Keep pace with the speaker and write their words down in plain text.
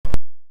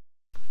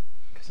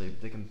because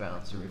they can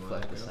bounce and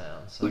reflect the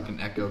sound. So. Like an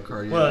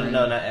echocardiogram? Well,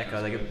 no, not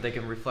echo. They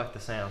can reflect the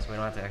sound, so we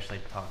don't have to actually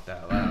talk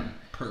that loud.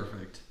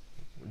 Perfect.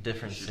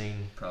 Different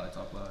scene. Probably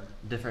talk louder.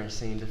 Different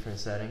scene, different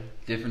setting.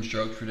 Different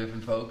strokes for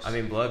different folks. I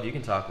mean, Blood, you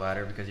can talk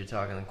louder because you're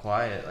talking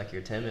quiet, like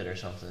you're timid or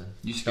something.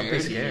 You scared? Don't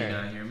be scared. Can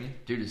you not hear me?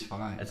 Dude, it's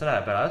fine. It's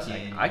not about us.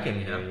 Yeah, I can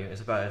yeah. hear you.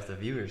 It's about if the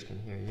viewers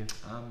can hear you.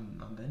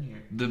 I've been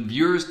here. The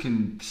viewers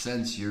can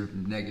sense your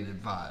negative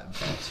vibes,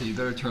 so you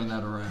better turn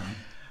that around.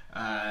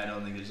 I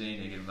don't think there's any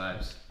negative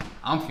vibes.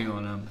 I'm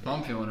feeling them. If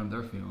I'm feeling them,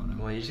 they're feeling them.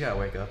 Well, you just gotta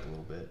wake up a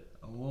little bit.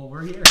 Oh, well,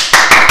 we're here.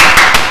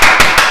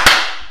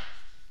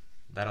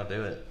 That'll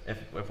do it.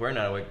 If we're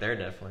not awake, they're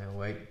definitely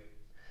awake.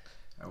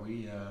 Are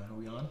we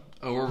on?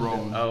 Oh, we're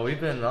rolling. Oh,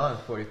 we've been on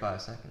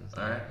 45 seconds.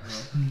 All right.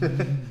 Well.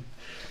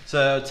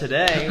 So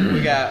today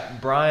we got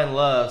Bryan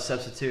Love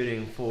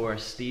substituting for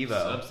Steve-O.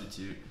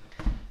 Substitute.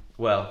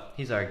 Well,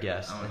 he's our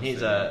guest. I And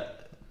he's a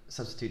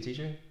substitute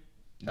teacher?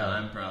 No,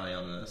 I'm probably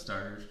on the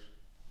starters.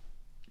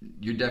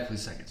 You're definitely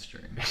second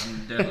string.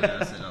 I'm definitely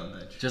not sitting on the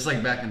bench. Just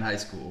like back in high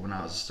school when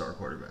I was a star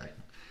quarterback.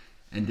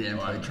 And Dan I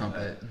played remember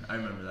trumpet. that. I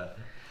remember that.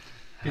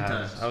 Good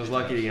times. I was Good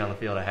lucky times. to get on the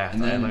field at halftime,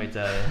 And then- let me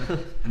tell you.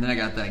 And then I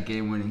got that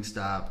game-winning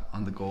stop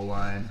on the goal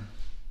line.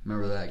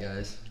 Remember that,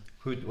 guys?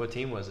 What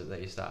team was it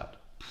that you stopped?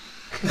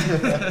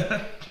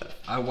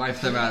 I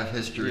wiped them out of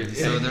history,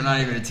 so they're not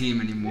even a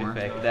team anymore.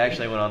 Fake. They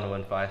actually went on to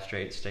win 5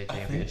 straight state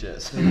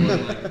championships. They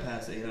won like the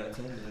past 8 out of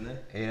 10, didn't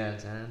they? 8 out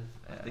of 10.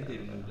 I think they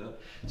moved up.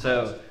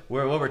 So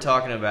what we're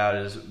talking about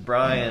is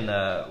Bryan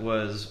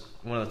was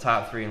one of the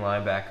top 3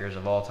 linebackers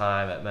of all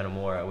time at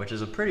Metamora, which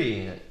is a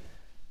pretty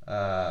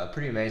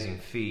amazing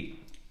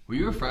feat. Were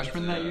you a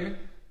freshman that year?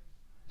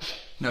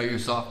 No, you were a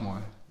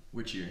sophomore.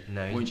 Which year?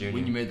 No, he's When, junior.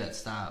 when you made that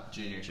stop.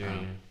 Junior.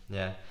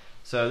 Yeah.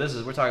 So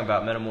we're talking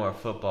about Metamora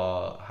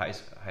football, high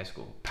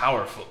school,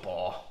 power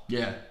football.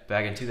 Yeah.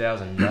 Back in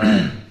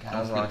 2009. That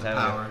was a long Get the time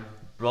power.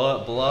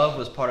 ago. Love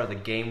was part of the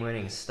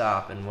game-winning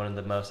stop in one of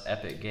the most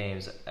epic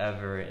games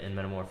ever in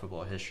Metamora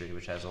football history,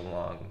 which has a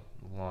long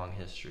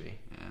history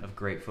of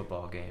great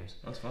football games.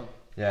 That's fun.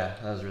 Yeah,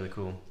 that was really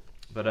cool.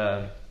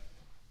 But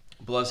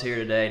Blood's here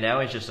today.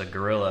 Now he's just a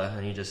gorilla,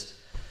 and he just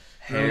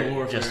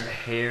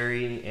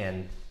hairy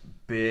and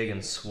big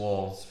and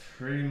swole. It's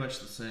pretty much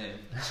the same.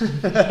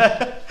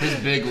 His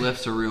big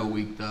lifts are real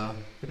weak, though.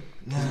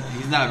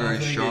 He's not very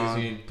strong.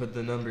 You put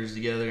the numbers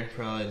together,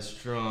 probably the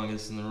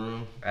strongest in the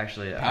room.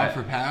 Actually, Pound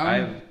for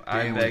pound?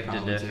 I Dan beg would to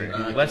probably differ.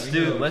 take it. Let's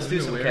do Can we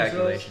some weigh ourselves?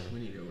 calculations. We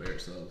need to weigh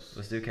ourselves.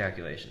 Let's do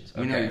calculations.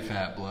 We know Okay. you're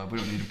fat, Blood. We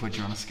don't need to put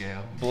you on a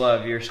scale.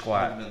 Blood, your I've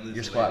squat. been losing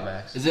Your squat weight.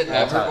 max. Is it all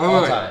ever? time? Wait,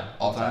 All wait. time.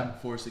 All time?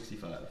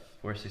 465.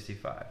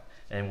 465.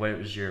 And what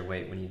was your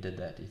weight when you did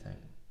that, do you think?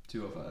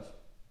 205.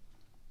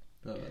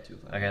 Probably about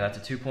 205. Okay, that's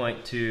a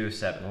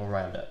 2.27. We'll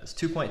round up. It's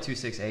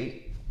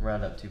 2.268.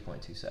 Round up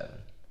 2.27.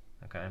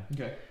 Okay.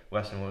 Okay.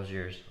 Westin, what was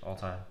yours all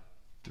time?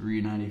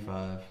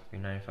 395.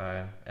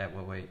 395. At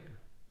what weight?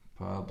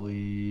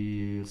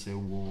 Probably, let's say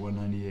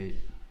 198.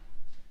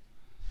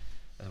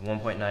 That's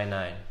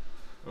 1.99.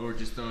 Oh, we're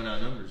just throwing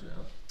out numbers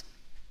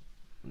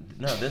now.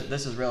 No,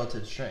 this is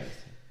relative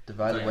strength.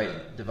 Divide the Sorry,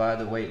 weight. Divide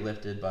the weight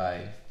lifted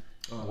by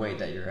Oh, weight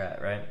that you're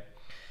at, right?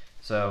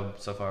 So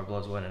far,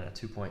 Blood's winning at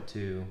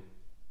 2.27.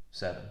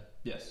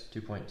 Yes.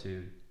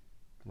 2.2.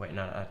 Wait,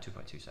 no, not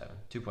 2.27.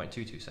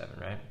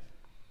 2.227, right?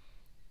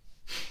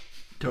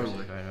 Totally.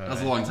 Right. That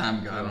was a long time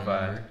ago. I don't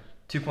remember.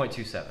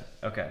 2.27.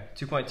 Okay.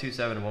 2.27 to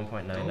Don't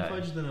 1.99.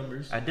 fudge the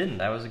numbers. I didn't.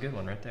 That was a good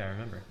one right there. I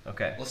remember.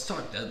 Okay. Let's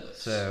talk deadlifts.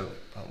 So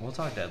we'll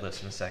talk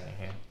deadlifts in a second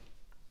here.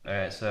 All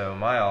right. So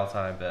my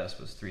all-time best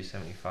was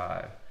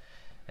 375,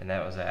 and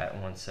that was at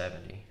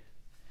 170,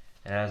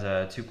 and that was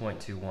a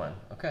 2.21.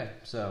 Okay.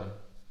 So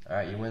all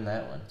right, you win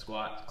that one.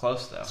 Squat.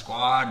 Close though.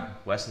 Squad.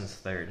 Weston's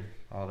third.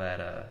 All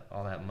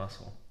that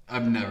muscle.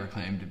 I've never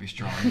claimed to be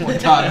strong one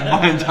time in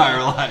my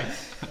entire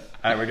life.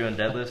 All right, we're doing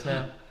deadlifts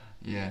now.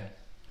 Yeah.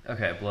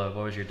 Okay, Blood.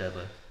 What was your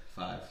deadlift?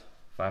 5.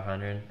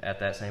 500 at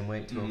that same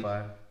weight,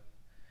 205.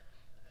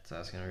 So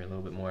that's gonna be a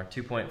little bit more.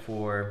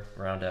 2.4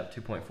 round up.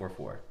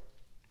 2.44.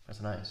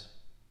 That's nice.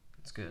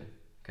 That's good.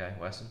 Okay,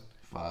 Weston.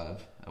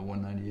 5 at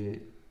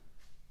 198.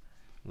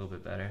 A little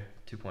bit better.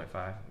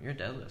 2.5. Your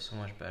deadlift's so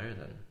much better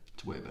than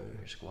It's way better.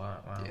 your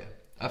squat. Wow.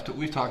 Yeah.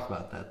 We've talked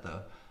about that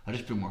though. I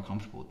just feel more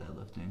comfortable with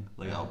deadlifting.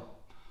 Like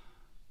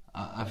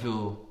I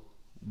feel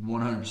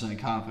 100%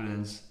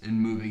 confidence in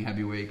moving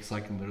heavy weight because I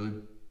can literally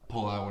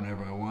pull out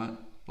whenever I want.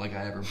 Like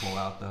I ever pull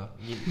out though.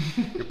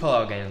 Your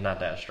pull-out game is not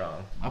that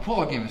strong. My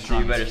pull-out game is So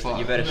strong. you better as fuck.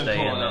 you better I've been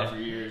stay in pulling out there. for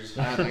years.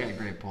 I got a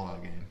great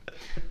pull-out game.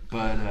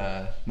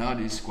 But no,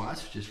 these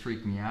squats just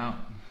freak me out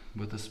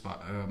with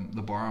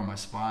the bar on my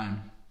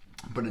spine.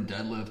 But a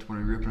deadlift, when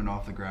I'm ripping it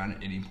off the ground,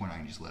 at any point I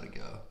can just let it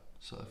go.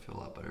 So I feel a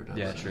lot better.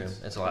 Yeah, true.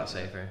 It's a lot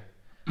safer.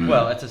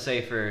 Well, it's a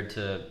safer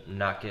to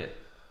not get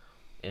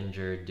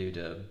injured due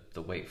to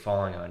the weight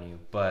falling on you,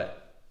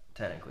 but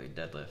technically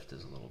deadlift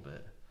is a little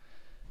bit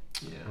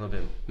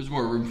There's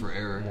more room for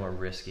error. more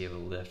risky of a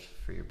lift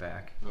for your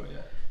back. Oh,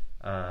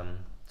 yeah.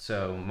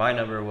 So my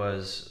number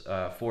was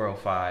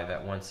 405 at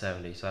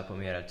 170, so that put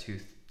me at a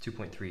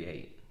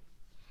 2.38.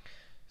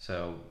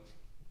 So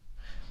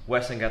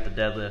Westin got the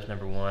deadlift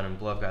number 1,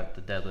 and Love got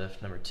the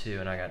deadlift number 2,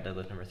 and I got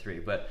deadlift number 3.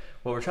 But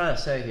what we're trying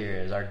to say here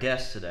is our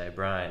guest today,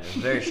 Bryan, is a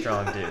very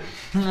strong dude.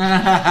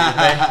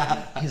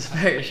 He's a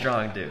very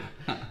strong dude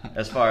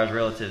as far as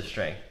relative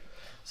strength.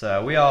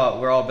 So we're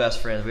all best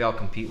friends. We all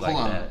compete like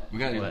that. We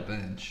gotta do a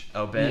bench.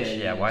 Oh, bench?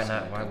 Yeah, why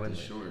not? Why wouldn't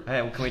we? Short.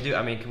 Hey,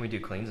 can we do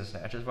cleans and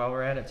snatches while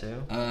we're at it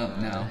too?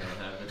 No.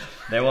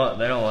 They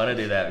don't want to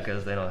do that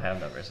because they don't have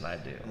numbers, and I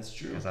do. That's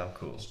true. Because I'm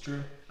cool. That's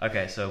true.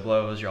 Okay, so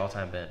Blow was your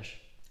all-time bench.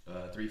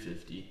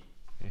 350.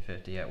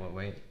 350 at what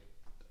weight?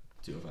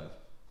 205.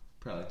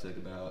 Probably took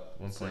about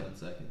 7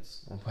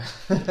 seconds. 1 point.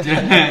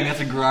 Dang, that's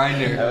a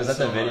grinder. Was that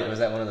so the video? hard. Was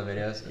that one of the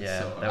videos? It's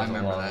Yeah, so hard. that was I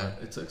remember a long that.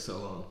 one. It took so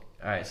long.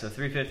 All right, so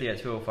 350 at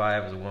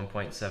 205 was a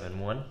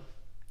 1.71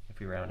 if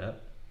we round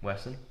up.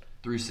 Weston?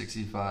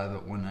 365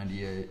 at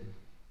 198.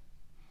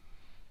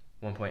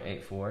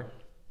 1.84.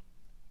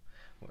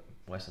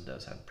 Weston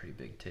does have pretty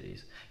big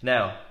titties.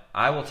 Now,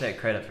 I will take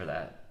credit for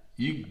that.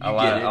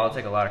 I'll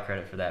take a lot of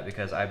credit for that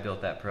because I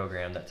built that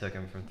program that took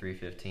him from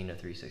 315 to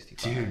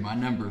 365. Dude, my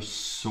number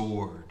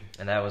soared.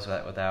 And that was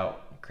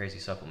without crazy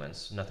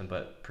supplements, nothing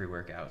but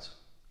pre-workouts.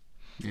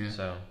 Yeah.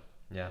 So,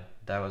 yeah,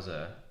 that was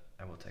I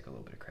will take a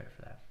little bit of credit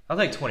for that. I'll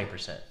take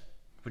 20%.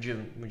 Would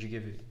you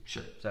give it?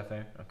 Sure. Is that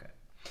fair? Okay.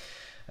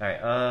 All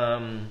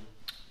right.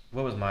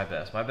 What was my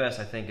best? My best,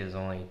 I think, is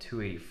only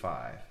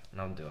 285,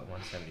 and I'll do it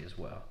 170 as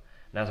well.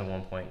 And that's a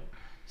 1.68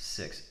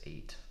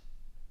 if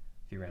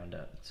you round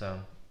up.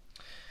 So,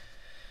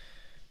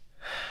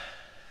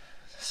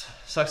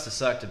 sucks to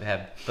suck to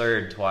have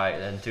third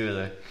twice and 2 of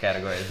the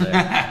categories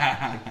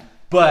there.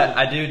 But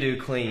I do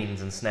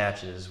cleans and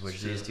snatches,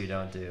 which these 2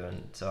 don't do,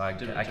 and so I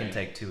can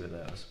take 2 of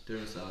those.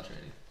 Different style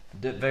training.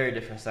 Very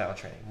different style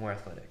training, more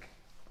athletic,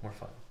 more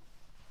fun.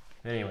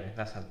 Anyway,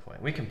 that's not the point.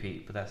 We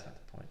compete, but that's not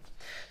the point.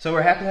 So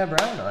we're happy to have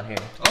Bryan on here.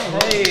 Oh,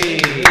 hey!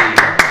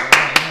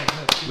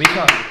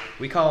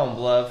 We call him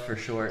Love for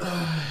short.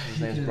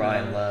 His name's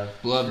Bryan Love.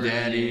 Love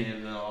Daddy.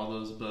 And all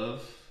those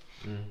above.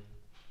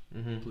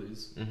 Mm-hmm.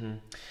 Please. Mm-hmm.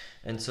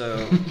 And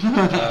so,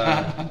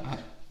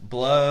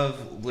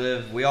 Love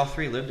lived. We all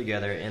 3 lived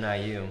together at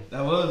NIU.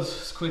 That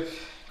was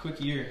quick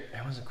year.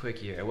 It was a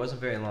quick year. It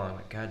wasn't very long,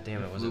 but god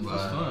damn it, was it It was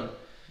fun. fun.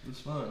 It was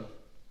fun.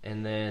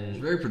 And It was a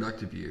then, very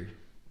productive year.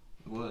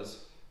 It was.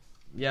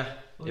 yeah,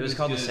 Well, it was it's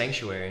called good. the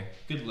Sanctuary.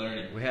 Good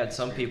learning. We had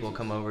some people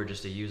come over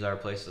just to use our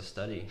place to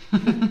study.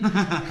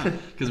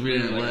 Because we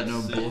didn't Like let a no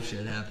safe-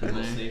 bullshit happen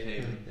Little there. safe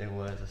haven. It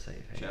was a safe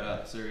haven. Shout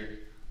out Surrey.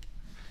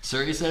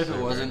 Sir, he said if it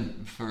Sir.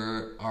 wasn't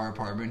for our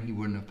apartment, he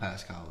wouldn't have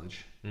passed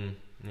college.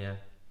 Yeah,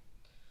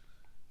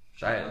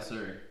 Shout out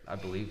Surrey. I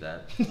believe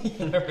that.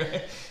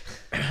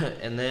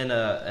 and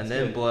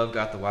then Blove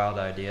got the wild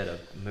idea to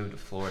move to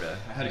Florida.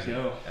 I had to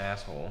go.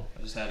 Asshole.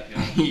 I just had to go.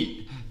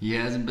 He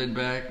hasn't been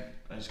back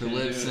I just to couldn't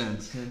live do it.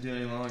 since. Couldn't do it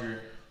any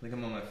longer. I think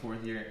I'm on my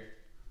 4th year.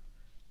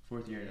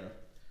 4th year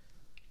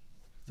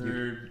now.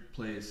 3rd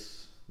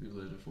place. We've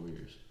lived in 4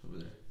 years over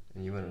there.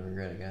 And you wouldn't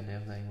regret a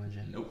goddamn thing, would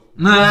you? Nope.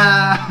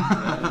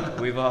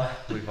 We've all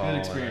Good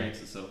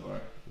experiences so far.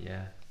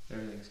 yeah,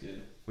 Everything's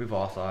good. we've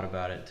all thought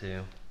about it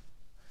too.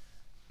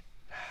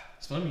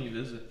 It's fun when you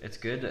visit. It's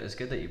good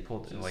that you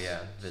pulled. Just- Well,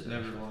 yeah, It's visit.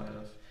 never long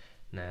enough.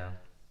 No,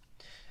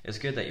 it's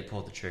good that you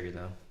pulled the trigger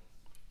though,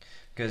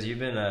 because you've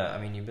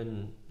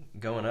been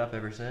going up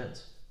ever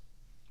since.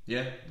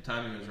 Yeah, the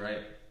timing was right.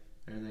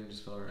 Everything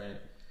just felt right.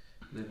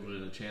 I was able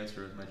to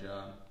transfer with my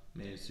job.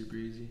 Made it super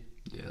easy.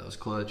 Yeah, that was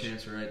clutch.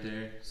 Transfer right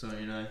there. Sonya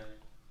and I.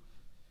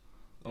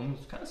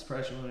 Almost kind of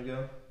surprised she wanted to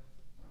go.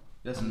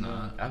 Yes I'm and no.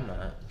 not. I'm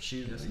not.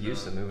 She's Yes and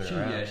used no. to moving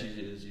around. Yeah, she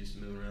is used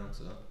to moving around.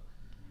 So,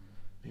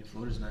 man,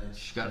 Florida's nice.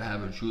 She's got to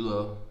have a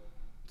chulo.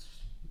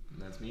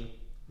 And that's me.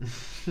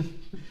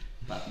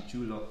 Papi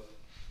chulo.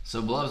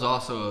 So Blove's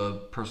also a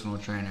personal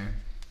trainer.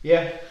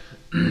 Yeah.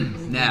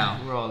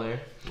 Now, We're all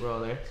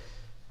there.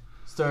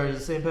 Started the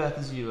same path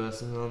as you,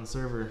 Weston, on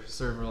server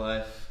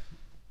life.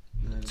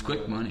 And, it's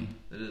quick money.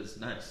 It is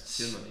nice. It's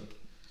good money.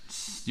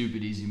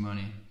 Stupid easy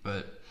money,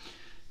 but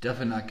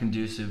definitely not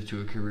conducive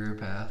to a career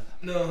path.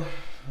 No,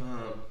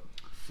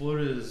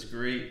 Florida is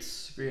great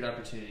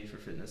opportunity for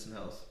fitness and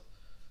health.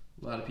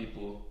 A lot of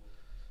people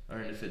are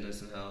into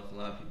fitness and health. A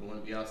lot of people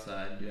want to be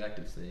outside and do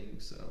active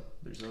things. So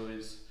there's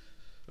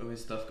always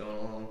stuff going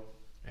on.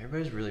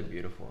 Everybody's really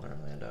beautiful in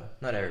Orlando.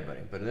 Not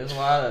everybody, but there's a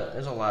lot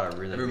of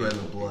really Everybody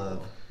beautiful with love.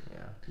 people.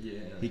 Yeah. Yeah.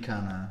 He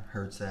kind of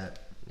hurts that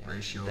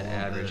ratio. The a little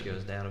average bit.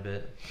 goes down a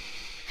bit.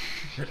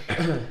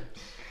 A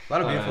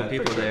lot of beautiful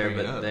people pretty sure there, bring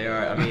it but up. they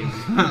are. I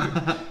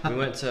mean, we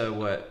went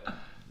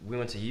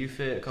to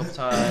UFit a couple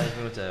times.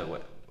 We went to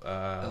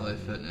LA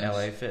Fitness.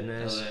 LA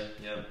Fitness. LA,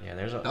 yeah. Yeah,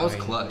 there's a. That was I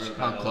mean, clutch. we're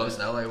How about close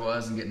LA. LA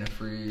was and getting a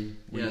free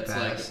Yeah, week it's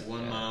pass. like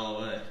 1 mile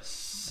away.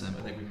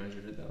 Simple. I think we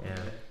measured it that way.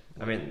 Yeah.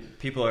 I mean,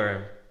 people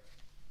are.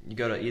 You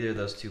go to either of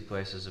those 2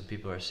 places, and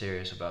people are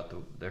serious about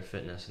their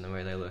fitness and the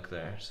way they look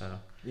there. So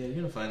Yeah, you're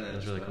gonna find that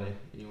That's just really about cool.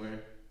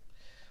 anywhere.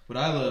 What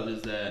I love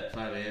is that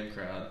 5 a.m.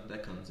 crowd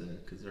that comes in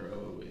because they're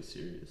always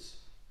serious.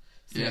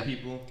 Same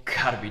people.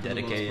 Gotta be For the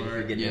most dedicated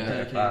part. for getting Yeah. in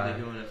at Dedicated, 5.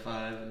 they go in at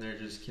 5 and they're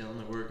just killing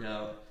the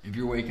workout. If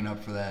you're waking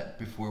up for that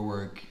before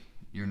work,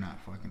 you're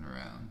not fucking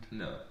around.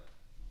 No.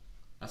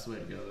 That's the way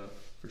to go though,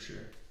 for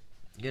sure.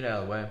 Get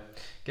out of the way.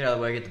 Get out of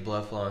the way. Get the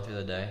blood flowing through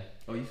the day.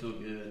 Oh, you feel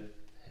good.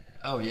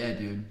 Oh yeah,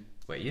 dude.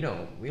 Wait, you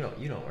don't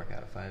work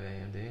out at 5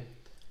 a.m., do you?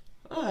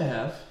 I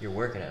have. You're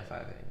working at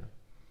 5 a.m.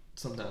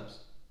 Sometimes.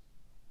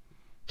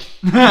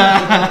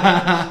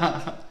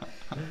 My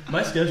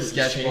schedule just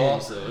Sketch changed,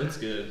 ball. so it's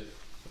good.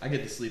 I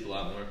get to sleep a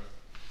lot more.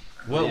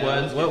 What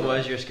Yeah, what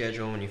was your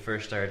schedule when you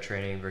first started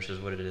training versus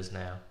what it is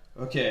now?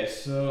 Okay,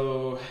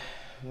 so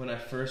when I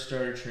first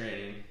started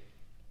training,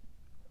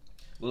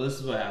 well, this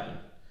is what happened.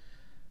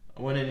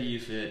 I went into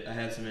UFIT, I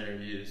had some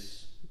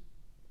interviews,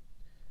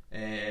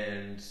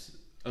 and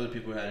other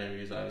people had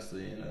interviews,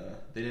 obviously, and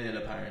they didn't end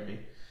up hiring me.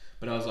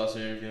 But I was also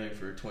interviewing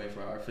for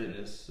 24-hour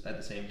fitness at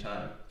the same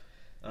time.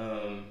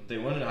 They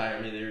wanted to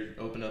hire me,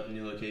 they opened up a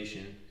new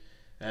location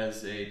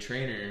as a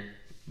trainer,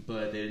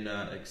 but they did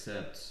not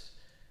accept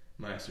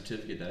my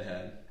certificate that I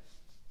had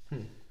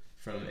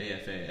from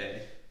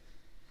AFAA.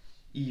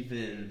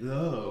 Even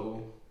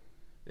though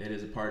it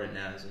is a part of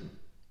NASM.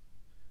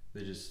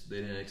 They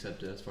didn't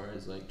accept it as far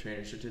as like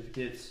trainer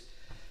certificates.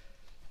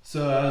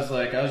 So I was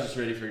just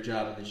ready for a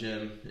job in the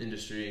gym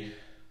industry,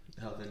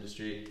 health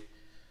industry.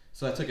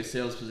 So I took a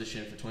sales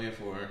position for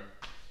 24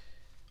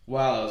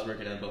 while I was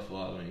working at Buffalo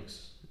Wild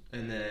Wings.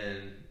 And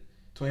then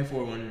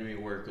 24 wanted me to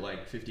work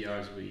like 50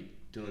 hours a week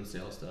doing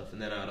sales stuff.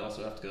 And then I would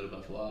also have to go to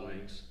Buffalo Wild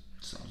Wings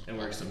and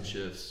work some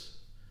shifts.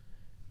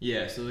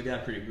 Yeah, so it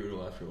got pretty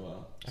brutal after a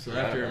while. So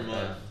after a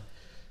month,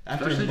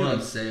 Especially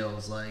doing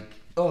sales, like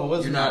oh, it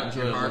was You're not not-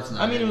 your enjoyable. heart's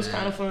not I mean, it in was that.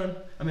 kind of fun.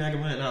 I mean, I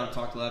went out and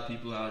talked to a lot of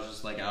people. I was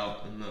just like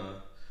out and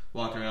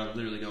walking around,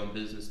 literally going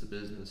business to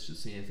business,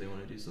 just seeing if they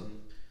want to do some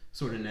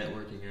sort of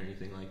networking or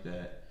anything like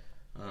that.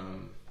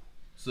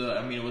 So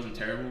I mean, it wasn't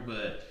terrible,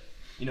 but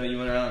you know, you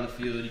went around in the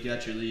field, you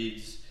got your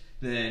leads,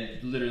 then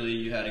literally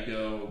you had to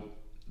go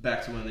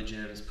back to one of the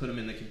gyms, put them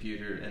in the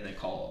computer, and then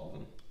call all of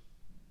them.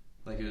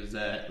 Like it was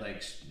that,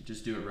 like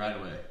just do it right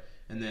away.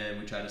 And then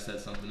we tried to set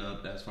something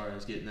up as far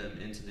as getting them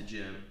into the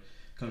gym,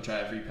 come try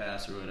a free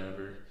pass or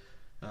whatever.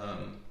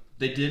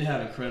 They did have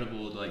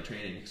incredible like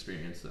training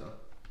experience though.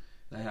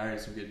 They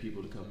hired some good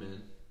people to come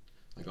in,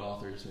 like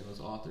authors, famous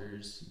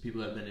authors,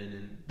 people that have been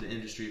in the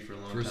industry for a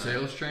long time. for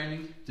sales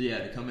training, Yeah,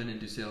 to come in and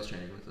do sales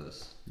training with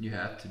us. you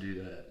have to do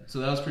that. So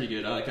that was pretty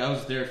good. I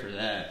was there for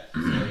that.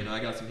 So, you know,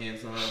 I got some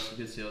hands-on, some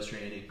good sales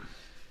training.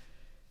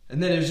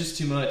 And then it was just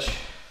too much.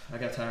 I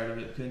got tired of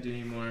it. Couldn't do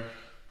anymore.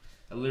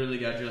 I literally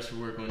got dressed for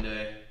work one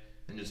day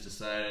and just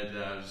decided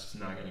that I was just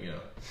not going to go.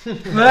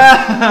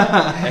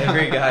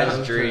 Every guy's I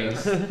was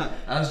dreams. dressed.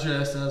 I was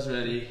dressed. I was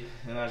ready.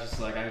 And I was just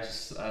like,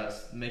 it's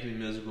making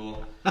me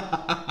miserable.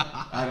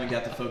 I haven't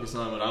got to focus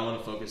on what I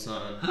want to focus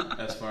on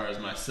as far as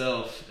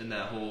myself in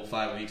that whole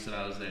 5 weeks that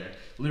I was there.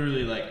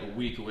 Literally like a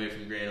week away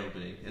from grand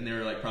opening. And they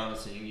were like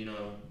promising, you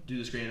know, do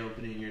this grand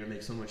opening, you're going to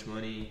make so much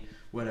money,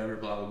 whatever,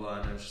 blah, blah, blah.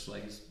 And I was just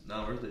like, it's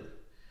not worth it.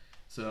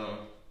 So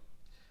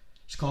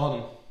just called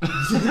him.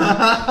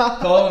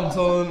 Called him,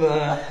 told him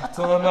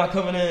I'm not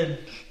coming in.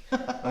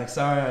 Like,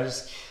 sorry, I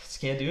just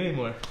can't do it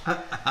anymore.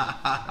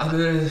 And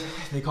then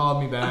they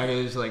called me back.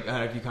 It was like I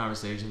had a few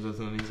conversations with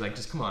him. He's like,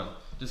 just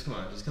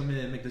come in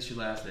and make this your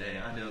last day.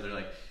 I know. They're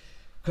like,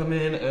 come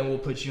in and we'll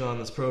put you on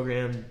this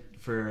program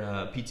for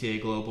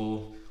PTA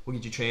Global. We'll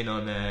get you trained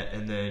on that,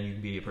 and then you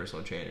can be a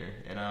personal trainer.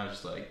 And I was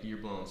just like, you're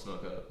blowing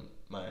smoke up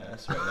my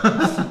ass right now.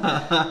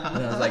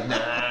 And I was like,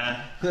 nah.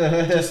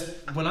 Just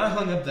when I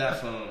hung up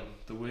that phone,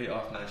 the weight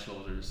off my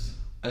shoulders,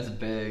 That's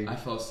big. I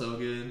felt so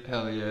good.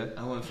 Hell yeah.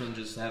 I went from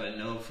just having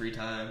no free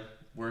time,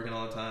 working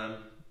all the time,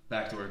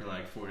 back to working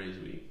like 4 days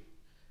a week,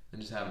 and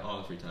just having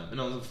all the free time.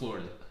 And I was in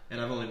Florida, and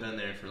I've only been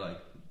there for like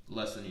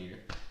less than a year.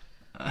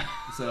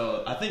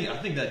 So I think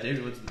that day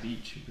we went to the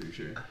beach. I'm pretty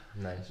sure.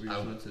 Nice. We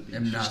just went to the beach.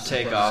 am not Just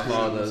take surprised. off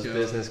all Let's those go.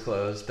 business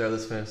clothes, throw the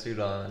swimsuit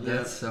on. Yeah.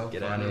 That's so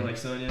Get out And of I'm here. like,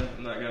 Sonia,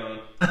 I'm not going.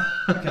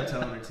 I kept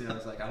telling her too. I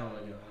was like, I don't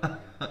want to go.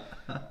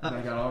 And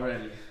I got all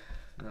ready,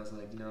 and I was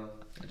like, no,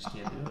 I just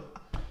can't do it.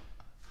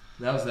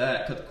 That was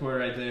that. Cut the cord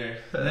right there.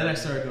 And then I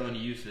started going to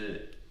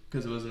UFIT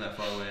because it wasn't that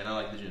far away, and I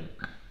like the gym.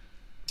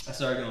 I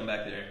started going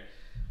back there,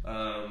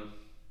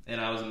 and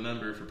I was a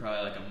member for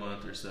probably like a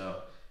month or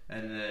so.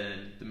 And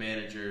then the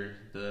manager,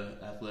 the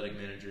athletic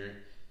manager,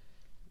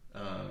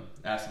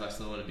 asked if I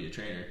still want to be a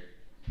trainer.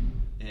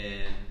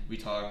 And we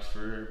talked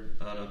for,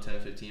 I don't know,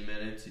 10, 15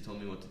 minutes. He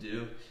told me what to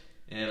do.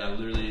 And I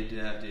literally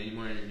didn't have to do any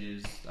more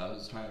interviews. I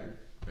was hired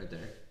right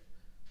there.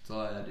 That's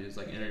all I had to do is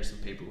like enter some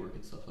paperwork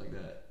and stuff like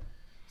that.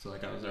 So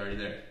like I was already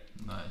there.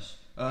 Nice.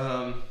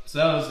 So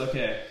that was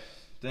okay.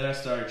 Then I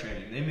started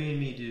training. They made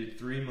me do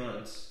 3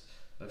 months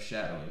of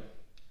shadowing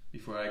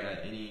before I got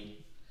any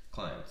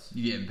clients.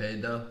 You getting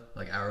paid though?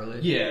 Like hourly?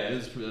 Yeah, it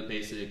was for the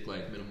basic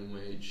like minimum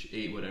wage,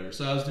 8 whatever.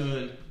 So I was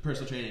doing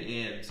personal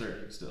training and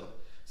serving still.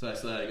 So I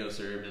still had to go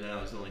serve, and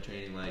I was only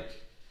training like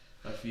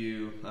a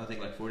few, I think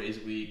like 4 days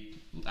a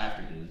week,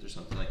 afternoons or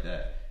something like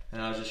that.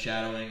 and I was just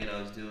shadowing, and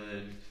I was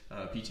doing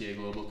PTA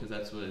Global because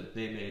that's what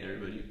they made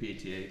everybody do,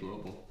 PTA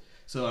Global.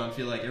 So I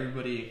feel like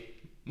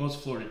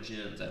most Florida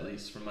gyms, at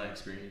least from my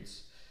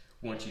experience,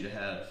 want you to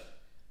have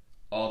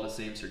all the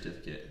same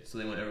certificate. So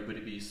they want everybody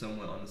to be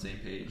somewhat on the same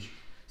page.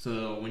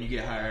 So when you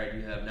get hired,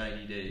 you have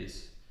 90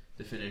 days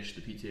to finish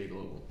the PTA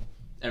Global.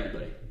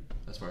 Everybody,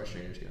 as far as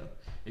trainers go.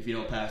 If you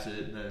don't pass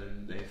it,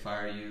 then they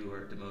fire you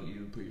or demote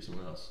you, put you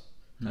somewhere else,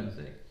 type of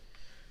thing.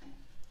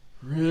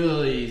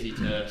 Really easy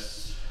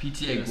test.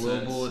 PTA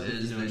Global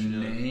is the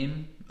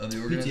name of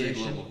the organization?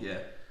 PTA Global, yeah.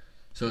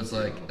 So it's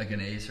like an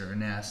ACE or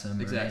an ASM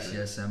or Exactly.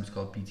 an ACSM. It's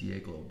called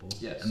PTA Global.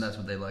 Yes. And that's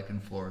what they like in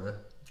Florida.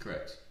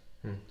 Correct.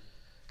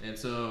 And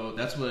so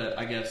that's what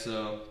I guess.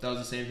 So that was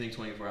the same thing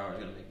 24 Hours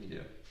going to make me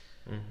do.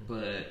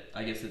 But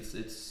I guess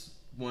it's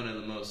one of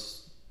the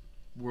most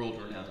world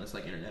renowned. It's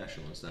like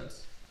international in a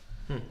sense.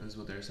 That's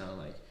what they sound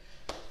like.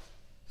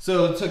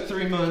 So it took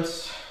 3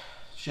 months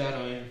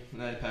shadowing,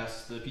 and I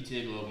passed the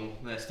PTA Global,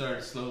 and I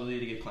started slowly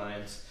to get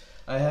clients.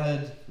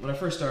 When I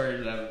first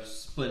started, I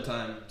was splitting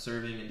time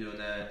serving and doing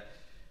that,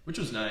 which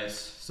was nice.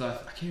 So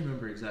I can't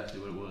remember exactly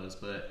what it was,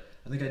 but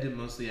I think I did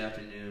mostly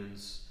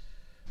afternoons,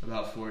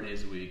 about 4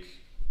 days a week.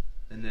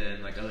 And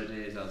then like other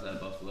days I was at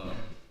Buffalo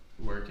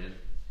working.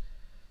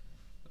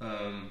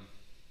 And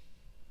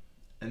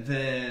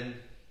then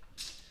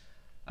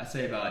I'd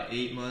say about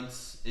 8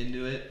 months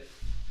into it.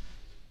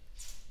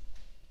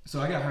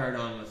 So I got hired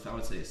on with, I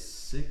would say,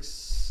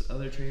 6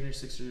 other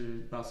trainers.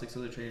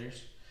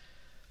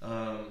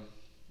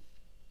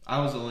 I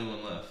was the only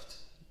one left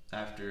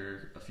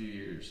after a few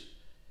years.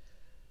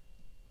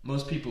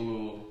 Most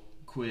people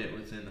quit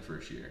within the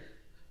first year.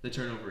 The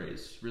turnover rate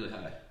is really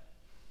high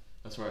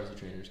as far as the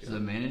trainers go. Is it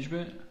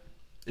management?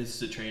 It's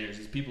the trainers.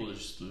 It's people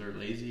they're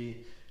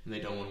lazy and they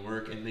don't want to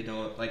work, and they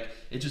don't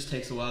it just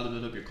takes a while to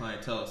build up your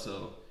clientele.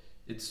 So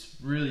it's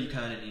really, you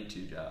kind of need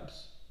 2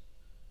 jobs.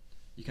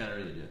 You kind of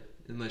really do,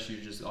 unless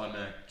you just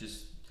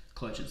just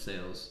clutch at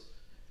sales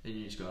and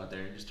you just go out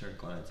there and just turn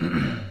clients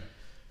in.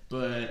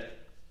 But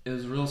it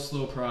was a real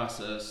slow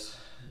process.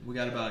 We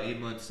got about 8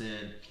 months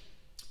in,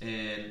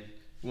 and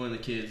one of the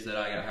kids that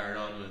I got hired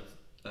on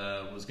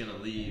with was gonna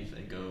leave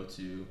and go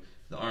to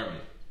the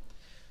Army.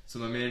 So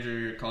my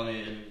manager called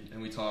me in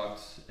and we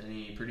talked, and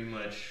he pretty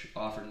much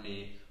offered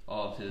me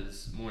all of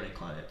his morning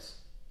clients.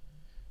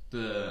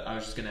 I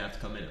was just gonna have to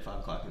come in at 5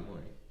 o'clock in the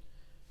morning,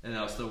 and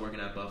I was still working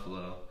at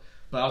Buffalo.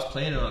 But I was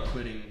planning on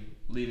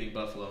leaving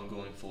Buffalo and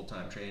going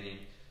full-time training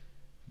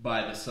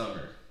by the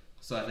summer.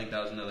 So I think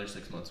that was another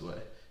 6 months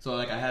away. So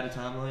I had a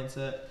timeline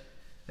set,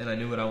 and I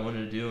knew what I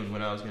wanted to do and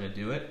when I was gonna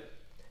do it.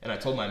 And I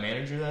told my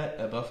manager that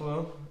at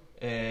Buffalo,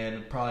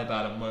 and probably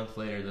about a month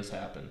later this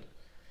happened.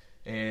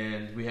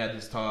 And we had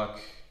this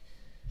talk,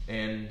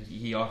 and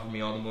he offered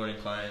me all the morning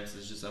clients.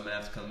 It's just I'm gonna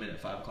have to come in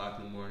at 5 o'clock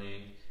in the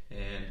morning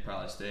and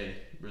probably stay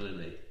really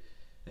late.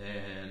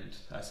 And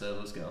I said,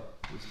 let's go,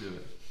 let's do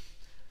it.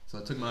 So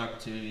I took my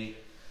opportunity.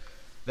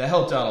 That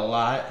helped out a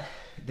lot.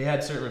 They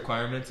had certain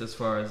requirements as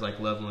far as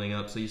leveling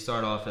up. So you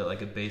start off at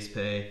a base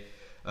pay.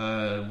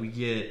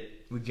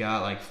 We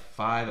got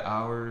 5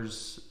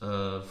 hours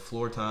of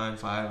floor time,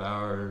 5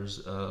 hours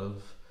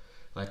of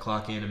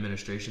clock in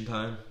administration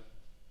time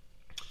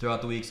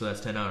throughout the week. So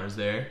that's 10 hours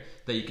there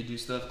that you could do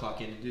stuff,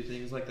 clock in and do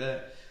things like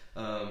that.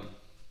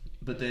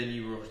 But then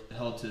you were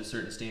held to a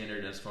certain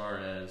standard as far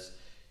as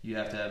you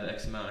have to have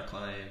X amount of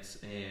clients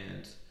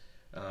and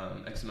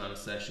X amount of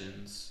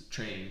sessions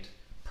trained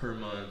per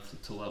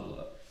month to level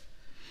up.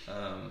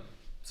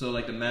 So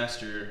the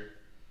master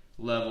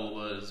level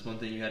was one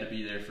thing. You had to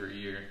be there for a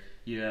year.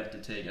 You have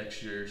to take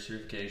extra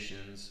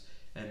certifications,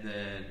 and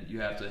then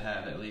you have to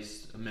have at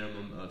least a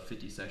minimum of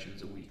 50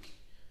 sessions a week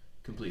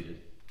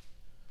completed.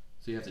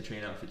 So you have to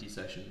train out 50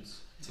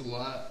 sessions. It's a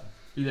lot.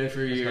 Be there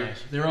for a year.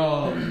 Nice.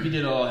 We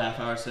did all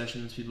half-hour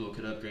sessions. People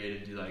could upgrade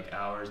and do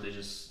hours. They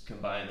just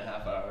combine the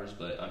half hours,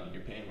 but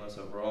you're paying less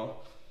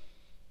overall.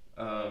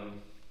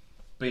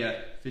 But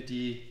yeah,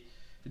 50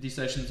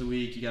 sessions a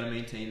week. You got to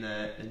maintain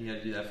that, and you got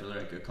to do that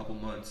for a couple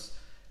months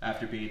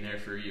after being there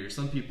for a year.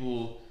 Some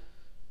people,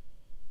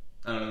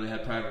 I don't know, they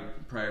had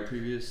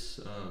previous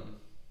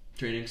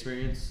training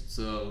experience,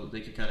 so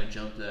they could kind of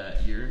jump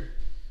that year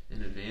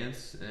in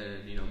advance,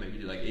 and maybe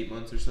do 8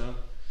 months or so.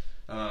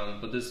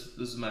 But this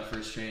is my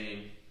first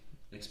training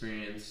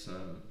experience,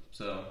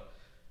 so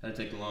I had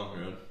to take the long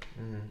road,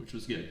 which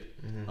was good.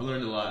 I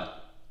learned a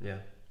lot. Yeah.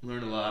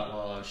 Learned a lot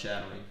while I was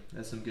shadowing.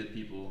 Had some good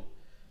people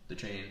to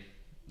train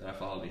that I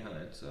followed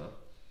behind. So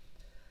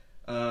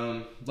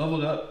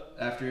leveled up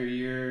after a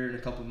year and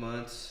a couple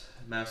months.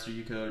 Master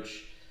U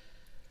coach.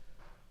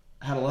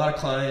 Had a lot of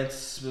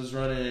clients. Was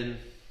running.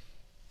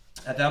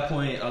 At that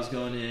point, I was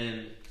going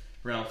in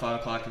around 5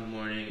 o'clock in the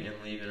morning and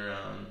leaving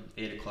around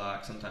 8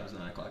 o'clock, sometimes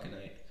 9 o'clock at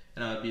night.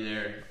 And I would be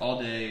there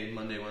all day,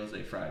 Monday,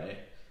 Wednesday, Friday.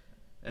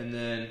 And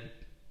then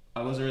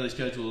I wasn't really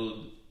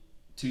scheduled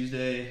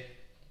Tuesday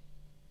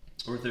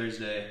or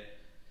Thursday,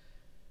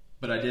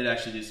 but I did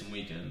actually do some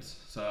weekends.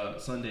 So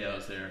Sunday I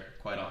was there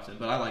quite often,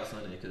 but I like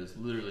Sunday because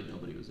literally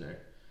nobody was there.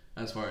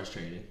 as far as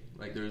training.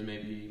 Like there was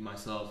maybe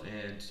myself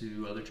and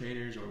 2 other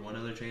trainers or 1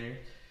 other trainer,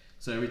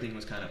 so everything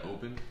was kind of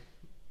open.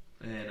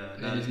 And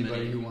not as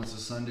anybody many. who wants a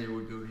Sunday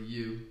would go to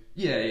you.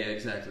 Yeah,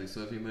 exactly.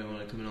 So if anybody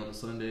wanted to come in on the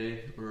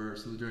Sunday or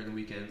so during the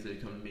weekends, they'd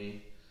come to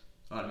me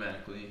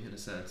automatically, in a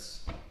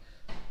sense.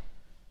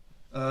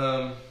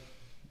 Blow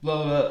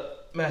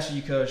up, Master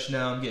U coach.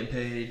 Now I'm getting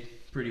paid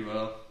pretty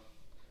well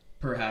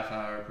per half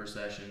hour per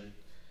session,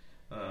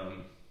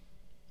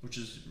 which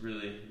is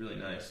really really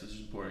nice. This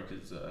is important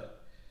because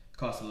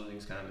cost of living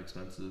is kind of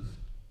expensive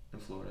in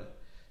Florida,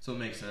 so it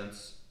makes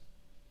sense.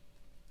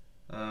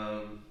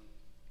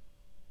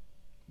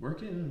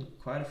 Working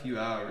quite a few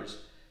hours,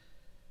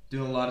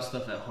 doing a lot of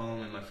stuff at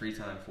home in my free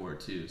time for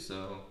it too.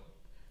 So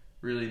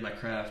really my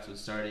craft was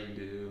starting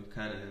to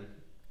kind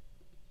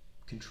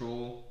of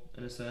control,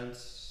 in a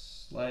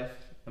sense, life.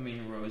 I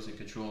mean, we're always in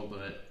control,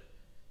 but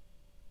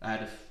I had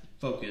to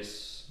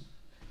focus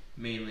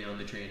mainly on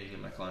the training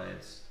and my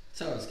clients.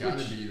 That's how it's got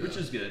to be, though. Which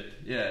is good.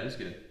 Yeah, it is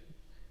good.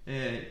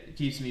 And it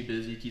keeps me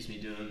busy, keeps me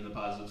doing the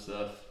positive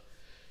stuff.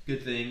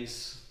 Good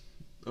things,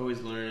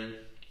 always learning.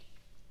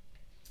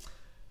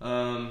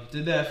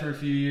 Did that for a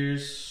few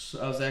years.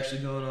 I was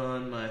actually going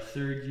on my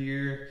 3rd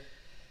year.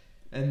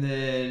 And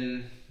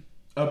then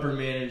upper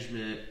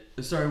management.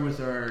 It started with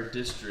our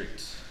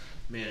district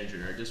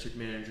manager. Our district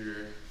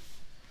manager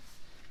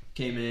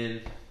came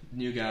in,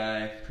 new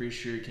guy, pretty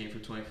sure he came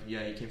from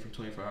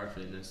 24 Hour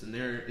Fitness. And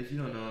they're, if you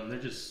don't know them, they're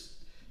just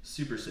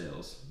super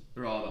sales.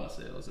 They're all about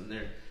sales. And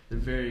they're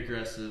very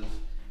aggressive,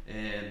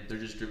 and they're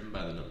just driven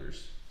by the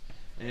numbers.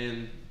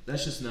 And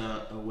that's just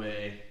not a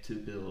way to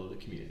build a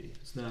community.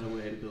 It's not a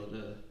way to build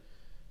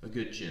a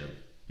good gym.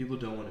 People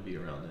don't want to be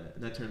around that,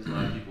 and that turns a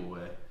lot of people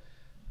away.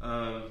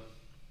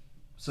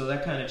 So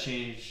that kind of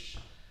changed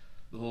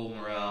the whole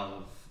morale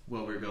of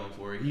what we were going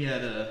for.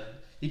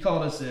 He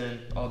called us in,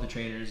 all the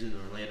trainers in the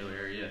Orlando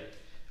area.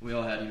 We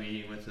all had a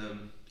meeting with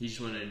him. He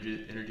just wanted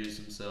to introduce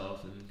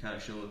himself and kind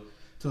of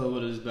tell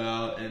what it was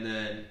about, and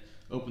then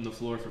open the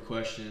floor for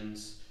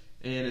questions.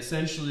 And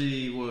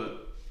essentially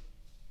what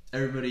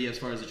everybody, as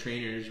far as the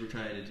trainers, were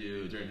trying to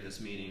do during this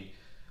meeting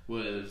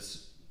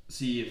was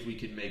see if we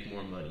could make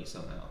more money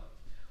somehow.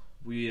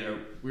 We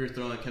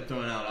kept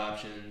throwing out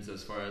options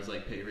as far as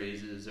like pay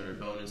raises or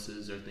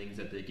bonuses or things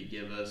that they could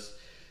give us,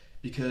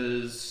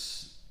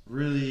 because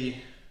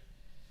really,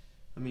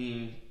 I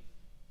mean,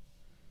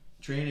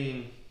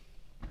 training,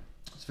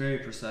 it's very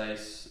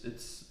precise.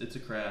 It's a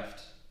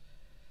craft,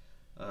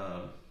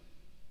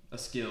 a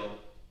skill,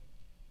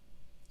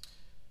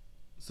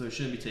 so it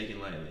shouldn't be taken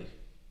lightly.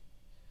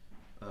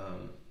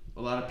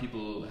 A lot of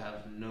people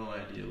have no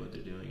idea what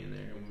they're doing in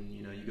there, and when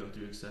you go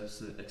through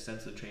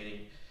extensive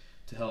training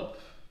to help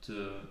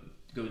to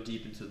go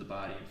deep into the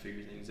body and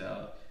figure things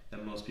out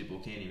that most people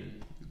can't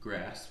even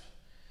grasp.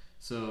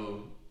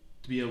 So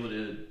to be able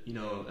to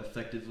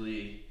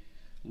effectively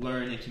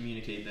learn and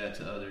communicate that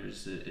to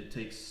others, it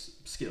takes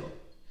skill.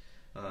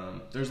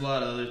 There's a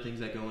lot of other things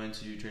that go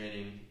into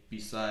training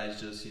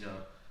besides just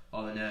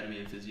all the anatomy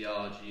and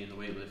physiology and the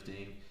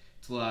weightlifting.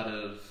 It's a lot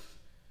of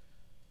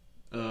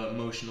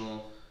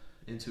emotional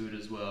into it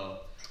as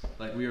well.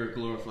 Like, we are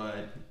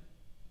glorified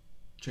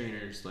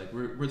trainers. Like,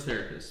 we're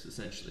therapists,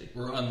 essentially.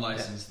 We're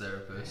unlicensed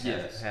therapists.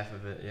 Yes. Half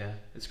of it, yeah.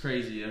 It's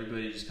crazy.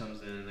 Everybody just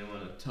comes in and they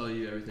want to tell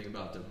you everything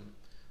about them,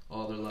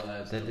 all their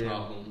lives, their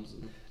problems.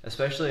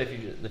 Especially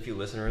if you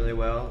listen really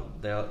well,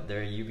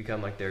 you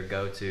become like their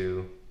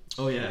go-to.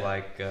 Oh yeah.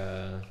 Like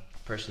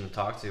person to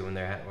talk to when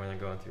they're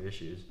going through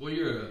issues. Well,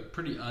 you're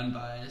pretty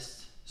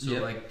unbiased, so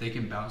like they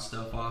can bounce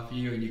stuff off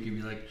you, and you can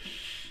be like,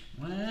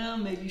 well,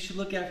 maybe you should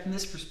look at it from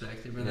this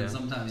perspective. And then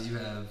sometimes you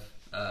have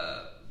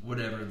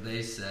whatever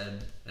they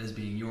said as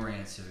being your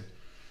answer.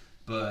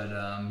 But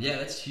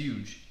that's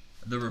huge.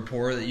 The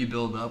rapport that you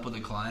build up with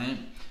a client,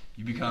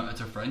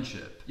 it's a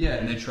friendship. Yeah.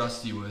 And they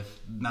trust you with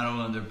not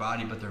only their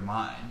body but their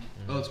mind.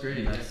 Oh, it's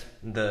great.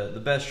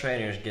 The best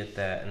trainers get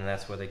that, and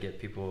that's why they get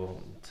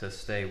people to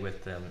stay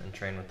with them and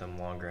train with them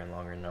longer and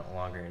longer and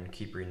longer, and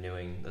keep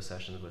renewing the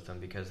sessions with them,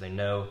 because they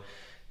know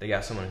they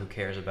got someone who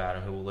cares about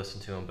them, who will listen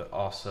to them, but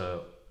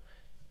also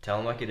tell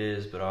them like it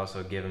is, but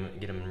also get them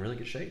in really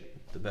good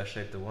shape, the best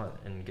shape they want,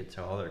 and get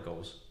to all their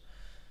goals.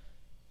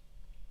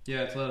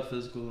 Yeah, it's a lot of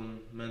physical and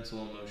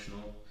mental,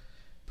 emotional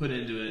put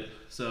into it,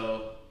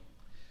 so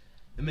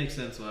it makes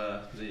sense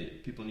why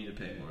people need to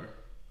pay more.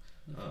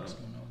 What's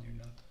going on with your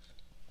nuts?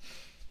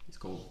 It's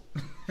cold.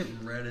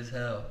 Red as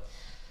hell.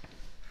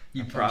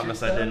 You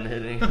promise I didn't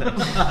hit anything.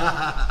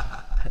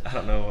 I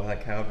don't know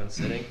how I've been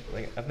sitting.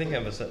 Like, I think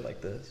I've been sitting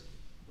like this.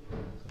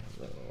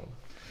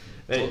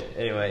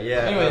 Anyway,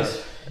 yeah.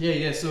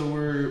 Anyways, so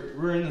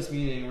we're in this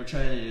meeting. We're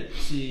trying to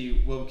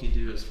see what we can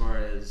do as far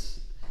as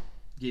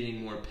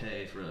getting more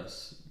pay for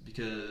us,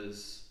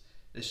 because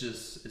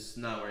it's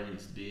not where it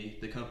needs to be.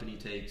 The company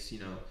takes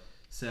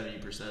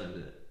 70% of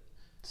it.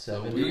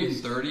 70? You're getting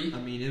 30? I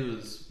mean,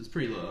 it's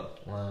pretty low.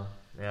 Wow.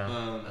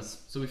 Yeah.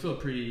 So we feel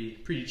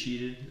pretty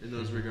cheated in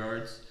those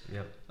regards.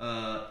 Yep.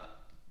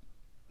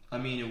 I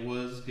mean, it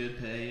was good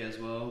pay as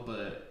well,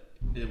 but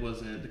it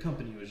wasn't. The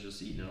company was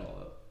just eating it all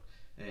up.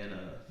 and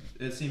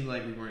it seemed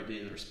like we weren't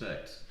getting the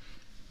respect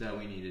that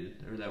we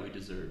needed or that we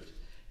deserved.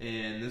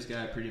 And this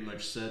guy pretty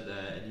much said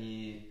that, and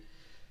he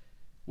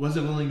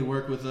wasn't willing to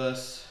work with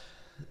us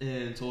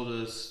and told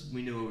us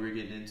we knew what we were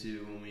getting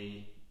into when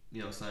we,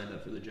 signed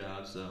up for the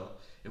job. So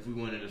if we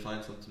wanted to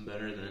find something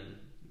better, then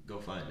go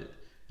find it.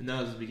 And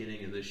that was the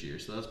beginning of this year.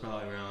 So that was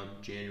probably around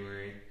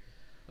January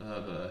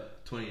of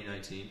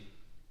 2019.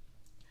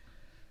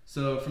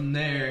 So from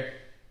there,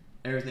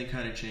 everything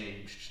kind of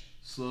changed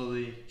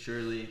slowly,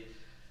 surely.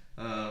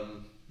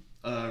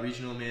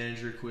 Regional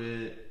manager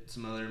quit.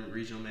 Some other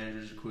regional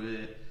managers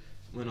quit.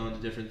 Went on to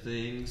different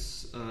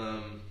things.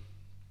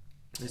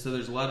 And so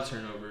there's a lot of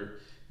turnover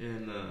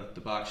in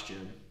the box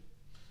gym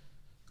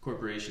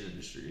corporation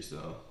industry.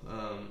 So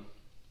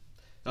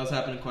that was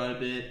happening quite a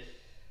bit.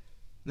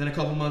 Then a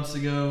couple months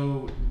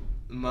ago,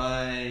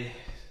 my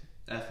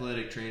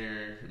athletic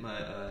trainer, my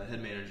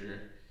head manager,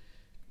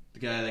 the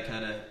guy that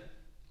kind of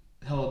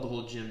held the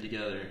whole gym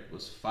together,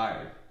 was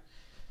fired.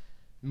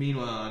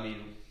 Meanwhile,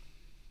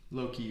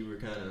 low-key, we're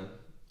kind of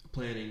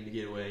planning to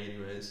get away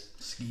anyways.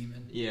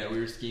 Scheming. Yeah, we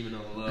were scheming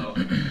on the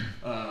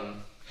low.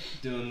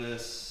 Doing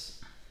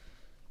this,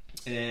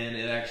 and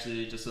it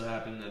actually just so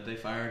happened that they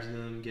fired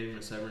him, gave him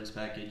a severance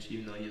package,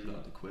 even though he was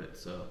about to quit,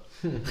 so...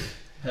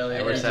 Hell yeah,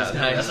 it works out.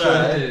 Nice. That's all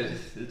right.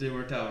 It did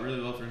work out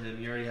really well for him.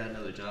 He already had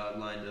another job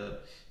lined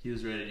up. He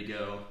was ready to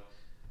go.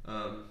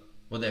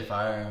 What'd they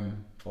fire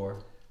him for?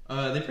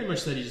 They pretty much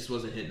said he just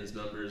wasn't hitting his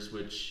numbers,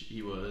 which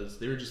he was.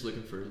 They were just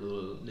looking for a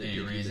little Any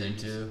reason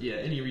things. to? Yeah,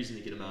 any reason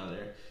to get him out of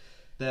there.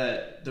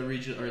 That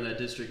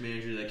district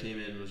manager that came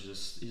in was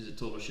he's a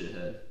total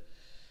shithead.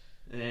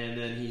 And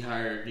then he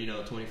hired,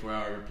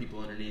 24-hour people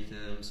underneath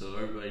him, so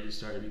everybody just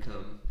started to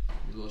become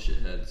little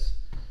shitheads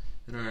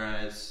in our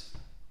eyes.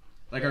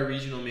 Like our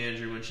regional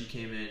manager, when she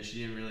came in,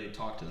 she didn't really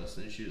talk to us,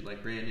 and she was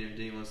like brand new,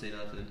 didn't want to say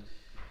nothing.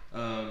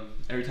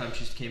 Every time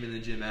she came in the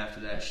gym after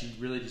that, she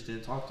really just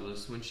didn't talk to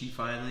us. When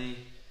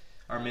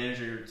our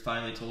manager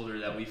finally told her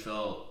that we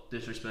felt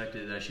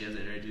disrespected, that she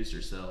hasn't introduced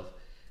herself,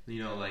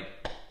 like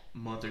a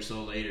month or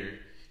so later,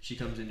 she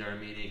comes into our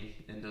meeting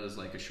and does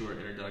like a short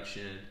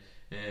introduction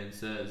and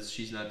says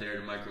she's not there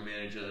to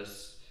micromanage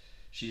us.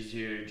 She's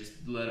here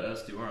just to let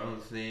us do our own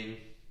thing,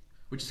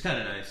 which is kind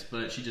of nice,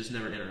 but she just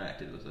never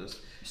interacted with us.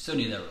 You still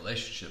need that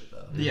relationship,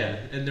 though. Yeah,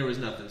 and there was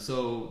nothing.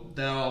 So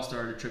that all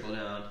started to trickle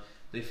down.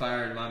 They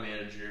fired my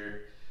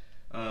manager.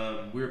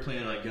 We were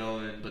planning on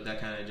going, but that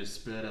kind of just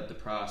sped up the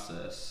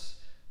process.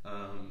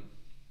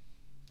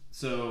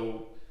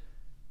 So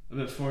I've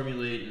been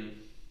formulating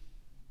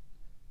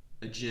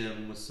a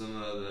gym with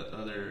some of the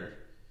other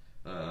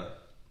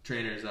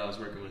trainers I was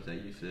working with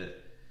at UFIT.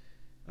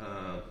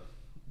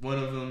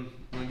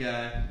 One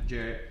guy,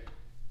 Jarrett,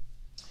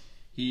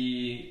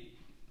 he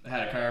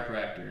had a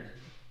chiropractor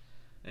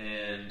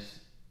and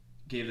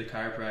gave his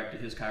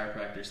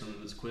chiropractor some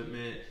of his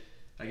equipment.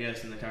 I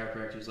guess, and the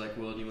chiropractor's like,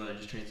 well, do you want to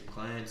just train some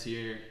clients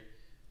here?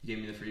 He gave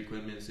me the free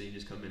equipment, so you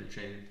just come in and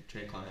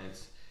train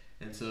clients.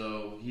 And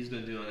so he's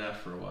been doing that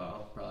for a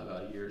while, probably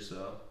about a year or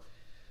so.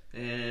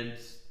 And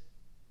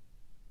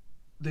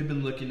they've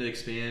been looking to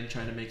expand,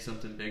 trying to make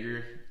something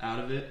bigger out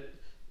of it.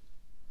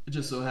 It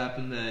just so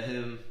happened that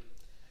him,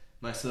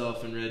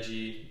 myself, and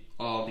Reggie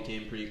all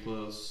became pretty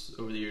close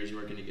over the years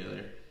working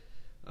together.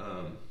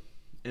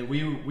 And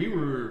we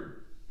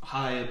were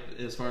high up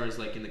as far as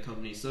like in the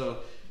company. So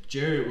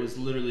Jarrett was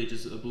literally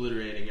just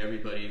obliterating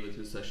everybody with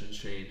his sessions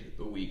trained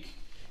a week.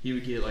 He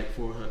would get like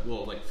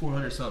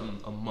 400 something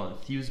a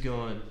month. He was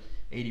going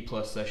 80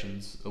 plus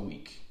sessions a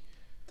week.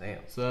 Damn.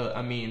 So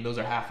those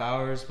are half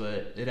hours,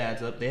 but it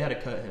adds up. They had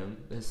to cut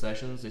his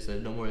sessions. They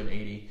said no more than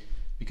 80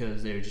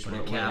 because they just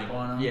weren't willing.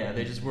 On him? Yeah,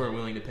 they just weren't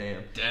willing to pay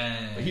him.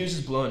 Dang. But he was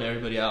just blowing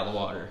everybody out of the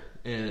water,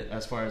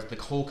 as far as the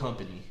whole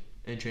company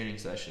in training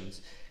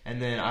sessions.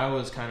 And then I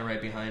was kind of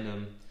right behind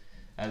him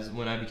as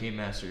when I became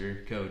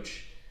master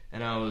coach,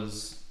 and I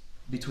was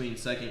between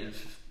second and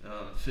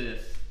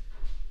fifth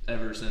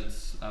ever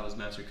since I was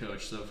master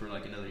coach. So for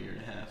like another year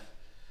and a half,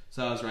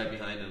 so I was right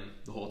behind him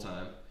the whole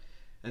time.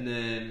 And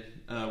then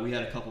we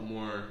had a couple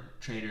more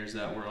trainers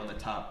that were on the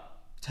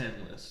top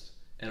 10 list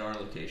at our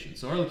location.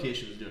 So our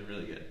location was doing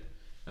really good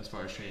as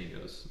far as training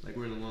goes. Like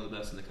we're one of the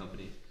best in the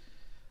company.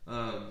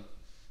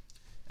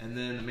 And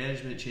then the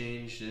management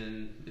changed,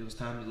 and it was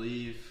time to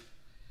leave.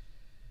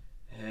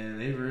 And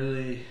they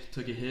really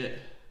took a hit.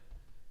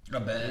 I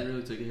bet. They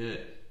really took a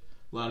hit.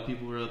 A lot of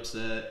people were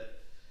upset.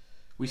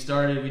 We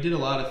did a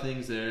lot of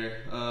things there.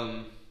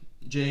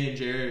 Jay and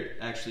Jarrett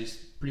actually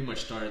pretty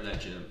much started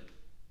that gym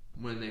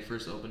when they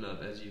first opened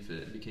up as UFIT.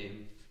 It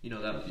became,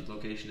 that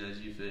location as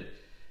UFIT.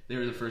 They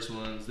were the first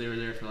ones. They were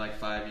there for like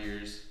 5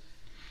 years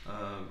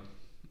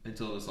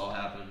until this all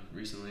happened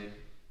recently.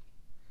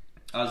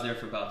 I was there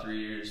for about 3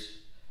 years.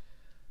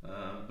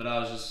 But I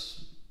was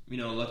just,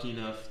 lucky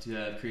enough to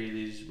have created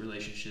these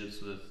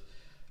relationships with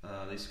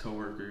these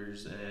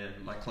coworkers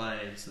and my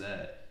clients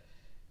that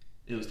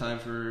it was time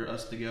for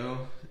us to go,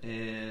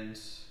 and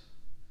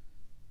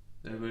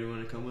everybody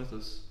wanted to come with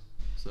us.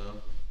 So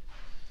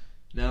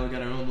now we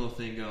got our own little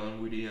thing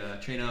going. We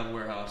train out of a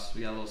warehouse.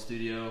 We got a little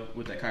studio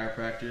with that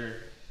chiropractor,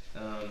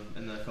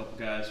 and then a couple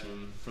guys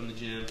from the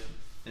gym,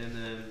 and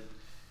then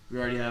we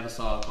already have a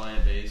solid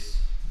client base,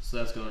 so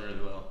that's going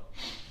really well.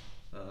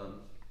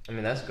 I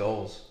mean, that's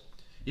goals.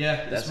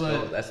 Yeah, That's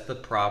the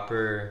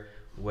proper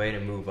way to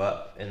move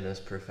up in this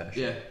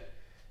profession. Yeah.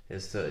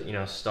 Is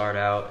to, start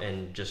out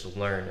and just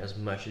learn as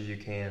much as you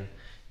can.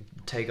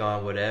 Take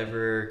on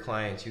whatever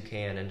clients you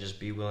can and just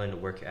be willing to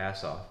work your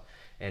ass off.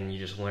 And you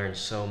just learn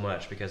so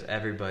much because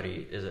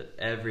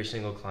every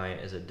single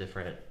client is a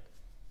different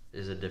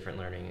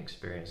learning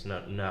experience.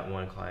 Not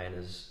one client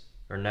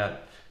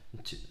not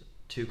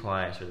two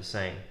clients are the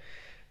same.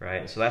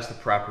 Right, so that's the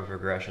proper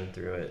progression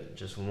through it.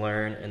 Just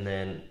learn, and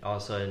then all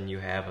of a sudden you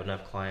have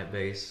enough client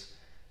base,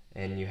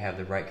 and you have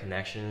the right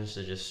connections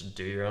to just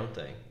do your own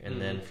thing.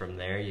 And then from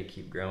there, you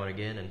keep growing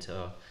again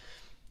until,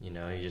 you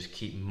just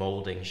keep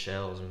molding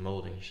shells and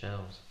molding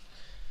shells.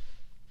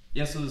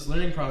 Yeah, so this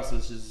learning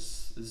process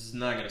is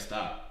not going to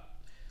stop.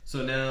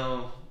 So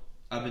now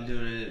I've been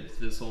doing it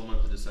this whole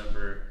month of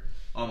December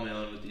on my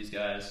own with these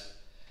guys.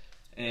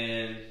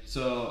 And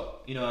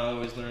so, I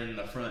always learn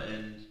the front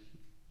end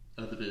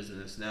of the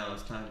business. Now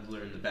it's time to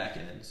learn the back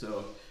end.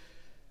 So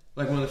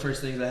like one of the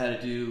first things I had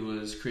to do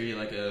was create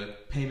like a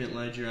payment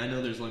ledger. I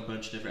know there's like a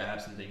bunch of different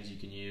apps and things you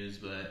can use,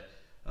 but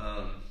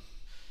I'm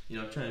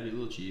trying to be a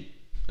little cheap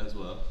as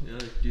well.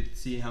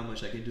 See how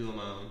much I can do on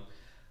my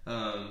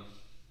own.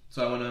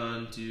 So I went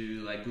on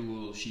to like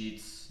Google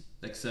Sheets,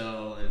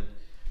 Excel, and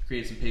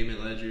create some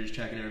payment ledgers,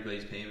 tracking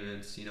everybody's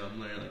payments. I'm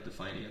learning like the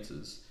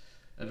finances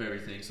of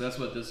everything. So that's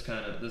what this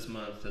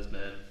month has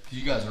been.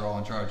 You guys are all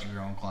in charge of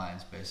your own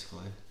clients,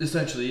 basically.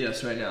 Essentially,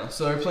 yes, right now.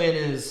 So our plan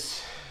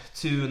is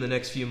to, in the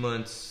next few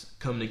months,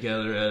 come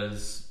together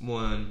as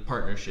one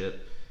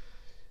partnership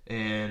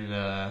and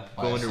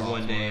go under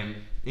one name.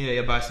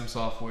 Buy some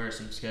software,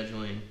 some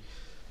scheduling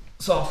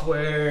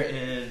software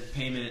and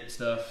payment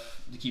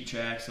stuff to keep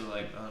track. So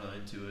like, I don't know,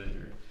 Intuit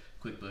or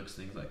QuickBooks,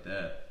 things like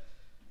that.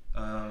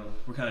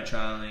 We're kind of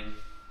trialing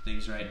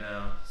things right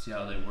now, see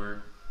how they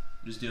work.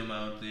 Just doing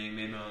my own thing,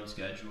 made my own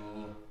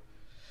schedule.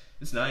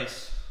 It's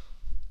nice.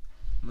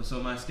 So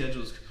my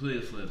schedule is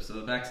completely flipped.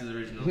 So back to the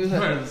original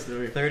part of the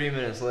story. 30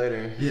 minutes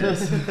later.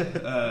 Yes.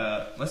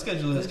 My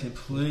schedule is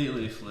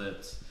completely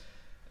flipped.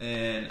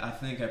 And I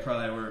think I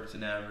probably worked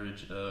an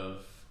average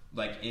of,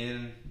 like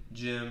in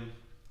gym,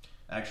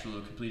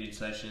 actual completing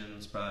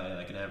sessions, probably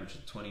like an average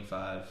of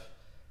 25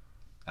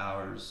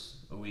 hours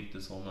a week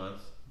this whole month.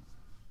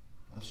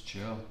 That's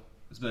chill.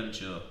 It's been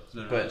chill. It's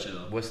been But really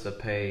chill. what's the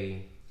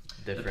pay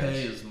difference? The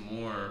pay is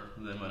more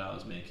than what I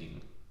was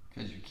making.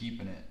 Because you're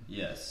keeping it.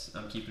 Yes,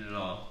 I'm keeping it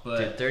all.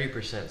 But Dude,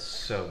 30% is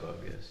so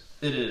bogus.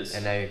 it is.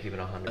 And now you're keeping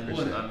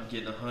 100%. I'm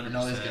getting 100%. And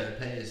all he's got to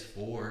pay is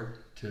 $4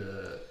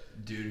 to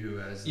dude who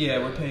has. Yeah,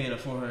 we're paying a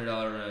 $400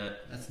 rent.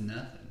 That's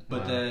nothing.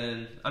 But Wow.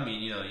 then,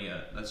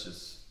 that's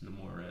just the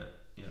more rent.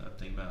 I'm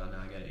thinking about it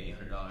now. I got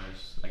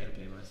 $800. I got to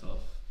pay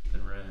myself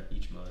in rent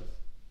each month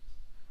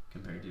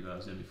compared to what I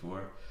was doing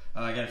before.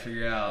 I got to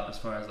figure out as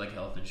far as like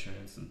health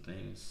insurance and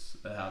things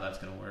how that's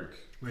gonna work.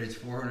 Wait, it's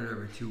 $400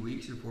 every 2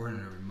 weeks or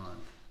 $400 every month?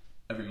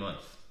 Every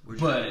month. Wait,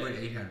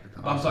 $800 per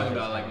I'm month. talking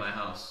about like my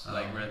house,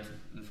 like rent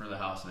for the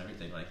house and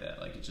everything like that.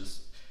 Like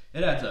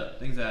it adds up.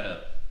 Things add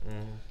up.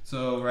 Mm.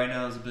 So right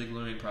now is a big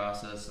learning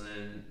process,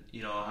 and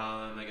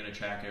how am I gonna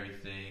track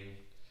everything,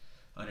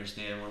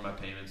 understand where my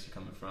payments are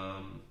coming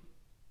from,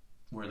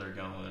 where they're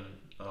going,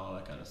 and all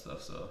that kind of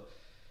stuff. So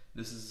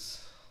this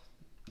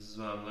is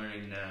what I'm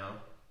learning now.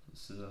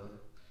 So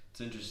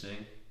it's interesting.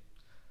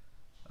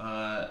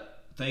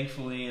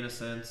 Thankfully, in a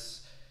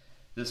sense,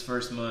 this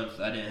first month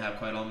I didn't have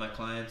quite all my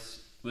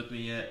clients with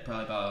me yet.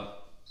 Probably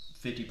about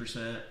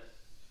 50%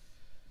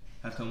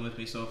 have come with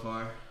me so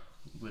far,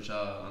 which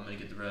I'm gonna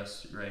get the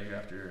rest right here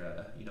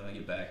after I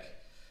get back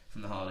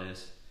from the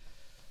holidays,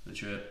 the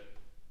trip.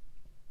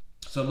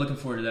 So I'm looking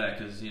forward to that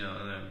because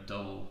I'm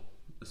double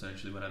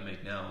essentially what I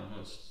make now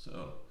almost.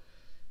 So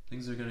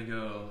things are gonna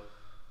go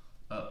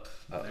up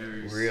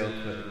very real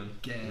soon.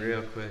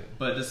 Real quick.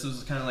 But this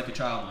was kind of like a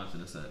trial month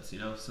in a sense,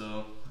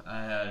 So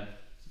I had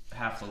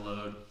half the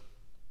load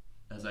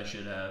as I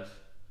should have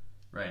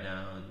right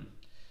now, and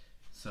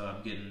so I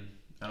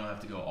don't have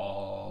to go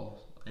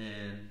all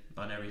in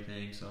on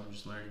everything. So I'm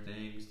just learning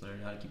things,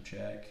 learning how to keep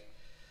track.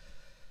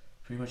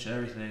 Pretty much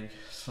everything.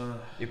 It's fun.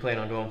 You plan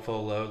on going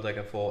full load, like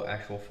a full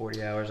actual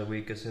 40 hours a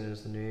week as soon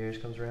as the New Year's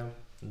comes around?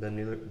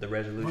 The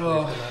resolution?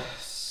 Well,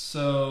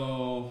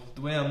 so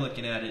the way I'm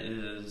looking at it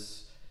is,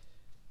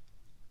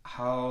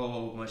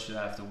 how much do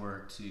I have to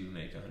work to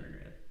make $100,000?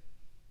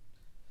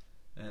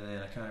 And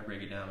then I kind of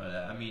break it down by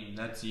that. I mean,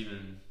 that's a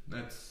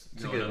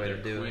going good up way there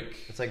to do quick. it.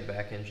 It's like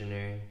back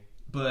engineering.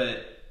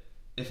 But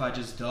if I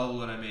just double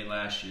what I made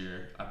last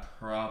year, I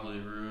probably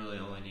really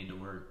only need to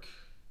work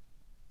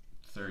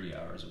 30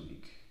 hours a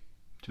week.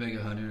 To make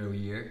 $100 a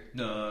year?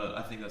 No,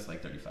 I think that's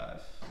like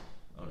 35,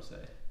 I would say.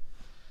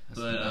 That's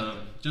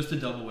But just to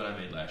double what I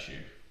made last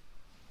year,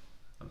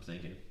 I'm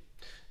thinking.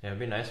 Yeah, it'd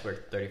be nice to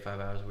work 35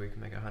 hours a week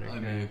and make 100.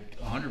 I'd be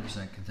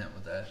 100% content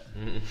with that.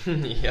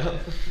 Yep.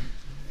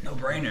 No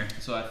brainer.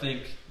 So I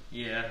think,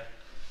 yeah,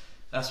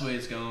 that's the way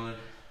it's going.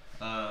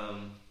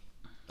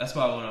 That's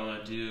probably what I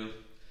want to do.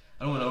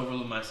 I don't want to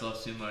overload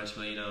myself too much,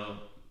 but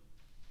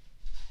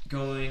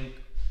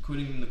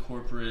quitting the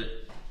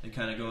corporate and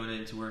kind of going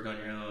into work on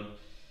your own,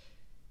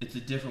 it's a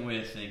different way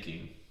of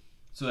thinking.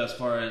 So as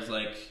far as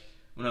like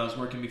when I was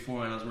working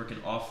before and I was working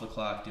off the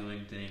clock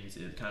doing things,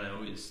 it kind of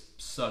always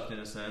sucked in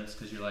a sense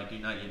because you're not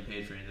getting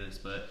paid for any of this,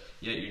 but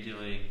yet you're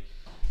doing,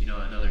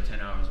 another 10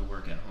 hours of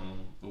work at home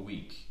a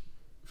week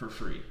for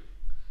free.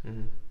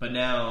 Mm-hmm. But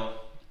now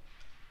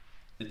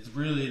it's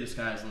really the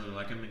sky's the limit.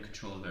 Like I'm in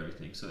control of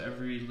everything. So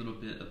every little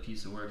bit of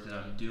piece of work that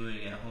I'm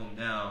doing at home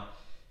now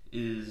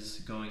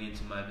is going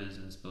into my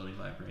business, building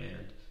my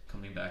brand,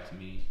 coming back to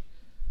me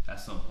at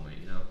some point,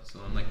 So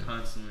I'm like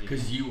constantly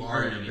because you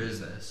are in earning your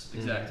business.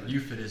 Exactly. You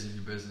fit as in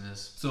your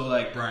business. So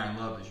like Bryan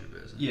Love is your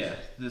business. Yeah,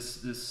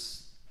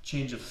 this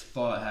change of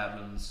thought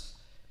happens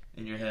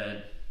in your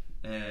head,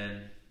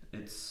 and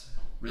it's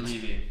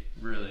relieving.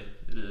 Really,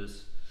 it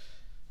is,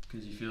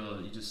 because you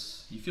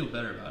feel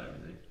better about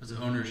everything. It's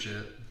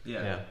ownership.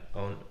 Yeah.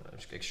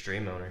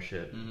 Extreme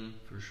ownership. Mm-hmm.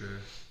 For sure.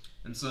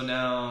 And so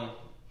now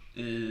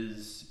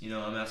is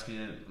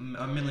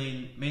I'm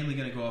mainly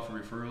gonna go off of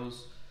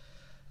referrals.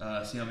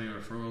 See how many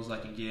referrals I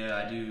can get.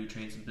 I do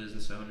train some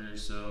business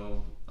owners,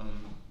 so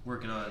I'm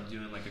working on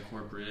doing like a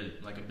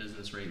corporate, like a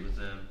business rate with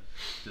them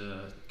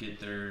to get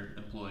their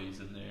employees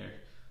in there.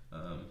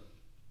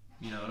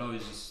 It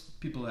always just,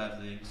 people have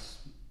things.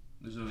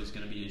 There's always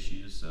going to be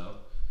issues, so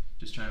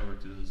just trying to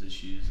work through those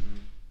issues and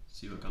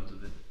see what comes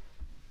of it.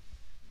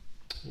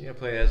 You gotta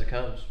play it as it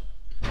comes.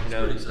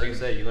 That's Like I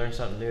said, you learn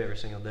something new every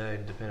single day,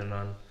 depending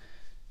on,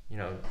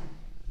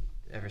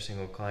 every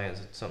single client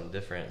is something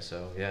different.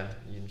 So yeah,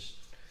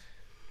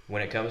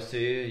 when it comes to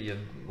you, you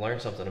learn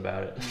something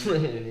about it,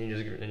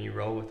 and you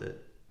roll with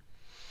it.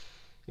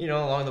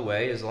 Along the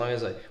way, as long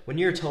as when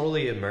you're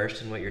totally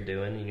immersed in what you're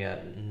doing, you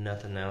got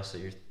nothing else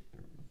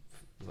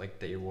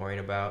that you're worrying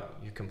about.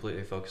 You're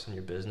completely focused on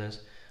your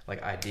business.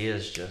 Like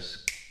ideas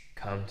just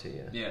come to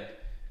you. Yeah.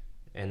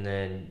 And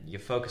then you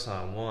focus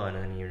on one,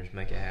 and you just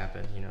make it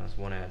happen. It's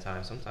one at a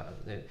time.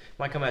 Sometimes it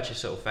might come at you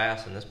so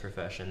fast in this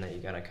profession that you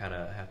gotta kind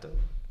of have to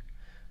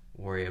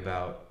worry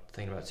about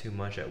thinking about too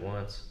much at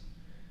once.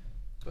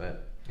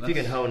 But if you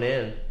can hone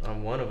in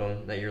on one of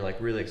them that you're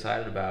like really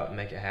excited about and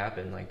make it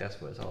happen, like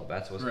that's what it's all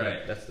about.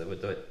 That's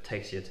what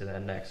takes you to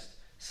that next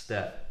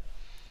step.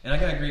 And I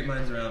got great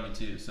minds around me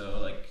too. So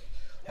like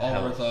all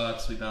of our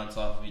thoughts, we bounce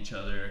off of each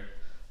other.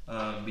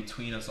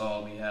 Between us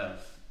all, we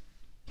have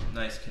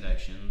nice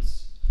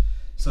connections.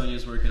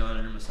 Sonia's working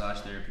on her massage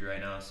therapy right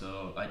now,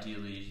 so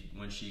ideally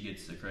when she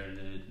gets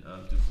accredited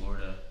through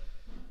Florida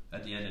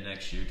at the end of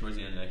next year, towards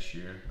the end of next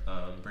year,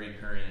 bring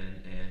her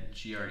in, and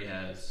she already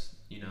has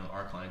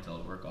our clientele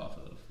to work off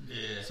of.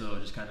 Yeah. So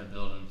just kind of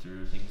building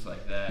through things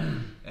like that.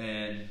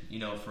 And,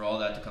 for all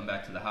that to come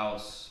back to the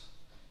house,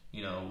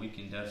 we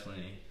can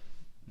definitely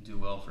do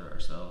well for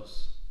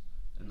ourselves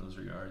in those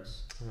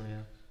regards. Oh,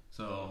 yeah.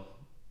 So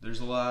there's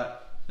a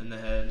lot in the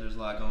head. There's a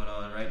lot going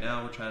on. Right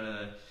now we're trying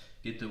to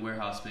get the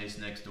warehouse space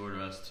next door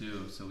to us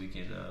too, so we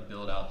can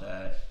build out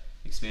that,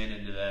 expand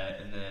into that,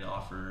 and then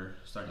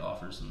start to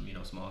offer some,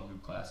 small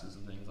group classes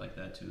and things like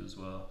that too as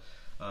well.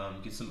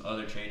 Get some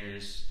other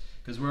trainers,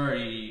 because we're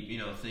already,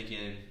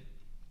 thinking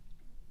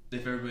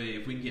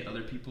if we can get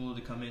other people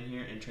to come in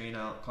here and train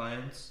out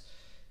clients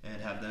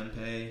and have them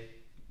pay,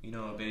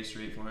 a base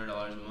rate $400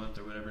 a month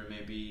or whatever it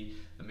may be,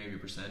 maybe a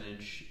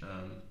percentage,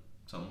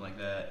 something like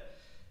that.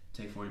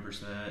 Take 40%.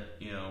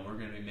 We're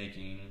gonna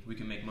we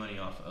can make money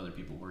off of other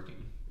people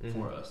working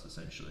for us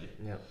essentially.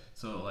 Yeah.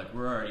 So like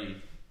we're already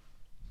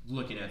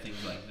looking at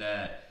things like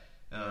that.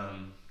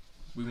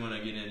 We want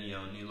to get in,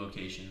 new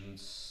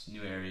locations,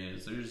 new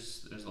areas.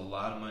 There's a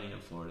lot of money in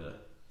Florida.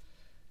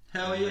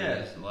 Hell yeah.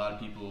 There's a lot of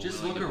people.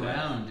 Just look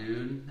around,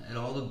 dude, at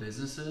all the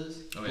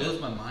businesses. Oh, It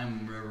blows my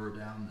mind whenever we're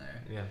down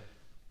there. Yeah.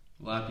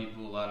 A lot of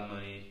people, a lot of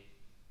money.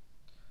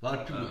 A lot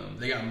of people,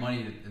 they got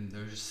money and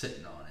they're just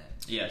sitting on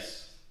it.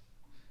 Yes.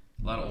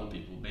 A lot of old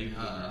people, baby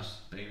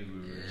boomers.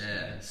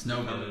 Yeah,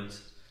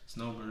 snowbirds.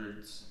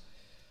 Snowbirds.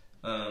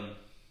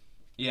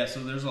 Yeah,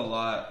 so there's a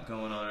lot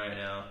going on right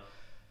now.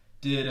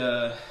 Did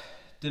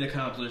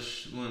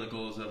accomplish one of the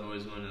goals I've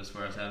always wanted as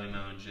far as having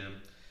my own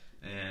gym,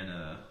 and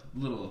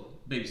little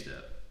baby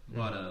step.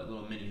 Bought a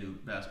little mini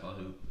hoop, basketball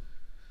hoop.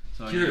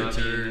 So You're a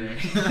turd.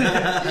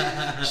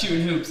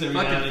 Shooting hoops every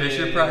Fucking now and then.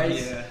 Fisher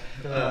Price.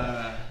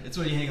 Yeah. It's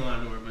when you hang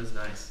on to it, but it's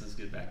nice. It's a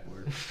good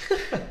backboard.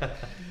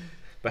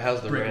 But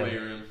how's the breakaway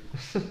room?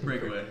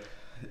 Breakaway.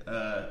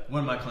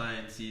 One of my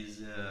clients,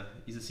 he's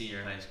a senior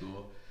in high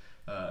school.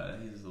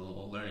 He's a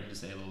little learning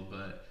disabled,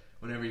 but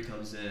whenever he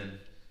comes in,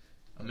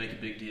 I make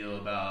a big deal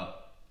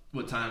about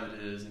what time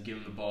it is and give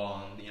him the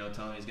ball and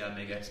tell him he's got to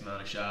make X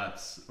amount of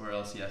shots or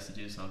else he has to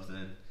do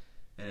something.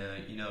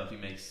 And if he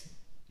makes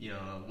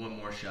one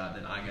more shot,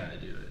 then I got to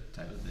do it,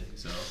 type of thing.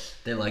 So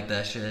they like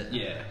that shit.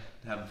 yeah,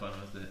 having fun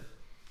with it.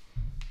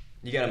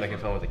 You gotta make it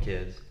fun with the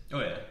kids. Oh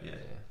yeah.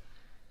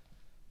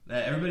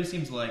 That everybody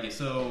seems to like it.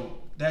 So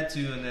that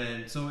too, and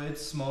then so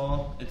it's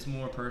small, it's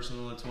more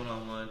personal, it's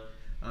one-on-one.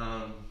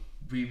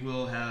 We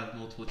will have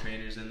multiple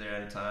trainers in there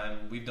at a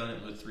time. We've done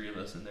it with 3 of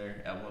us in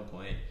there at one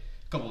point,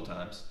 a couple of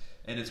times,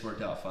 and it's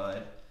worked out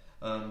fine.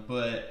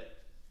 But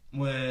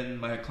when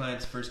my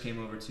clients first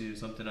came over too,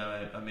 something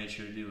I made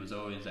sure to do was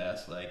always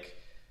ask like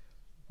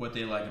what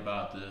they like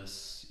about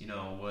this, you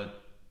know,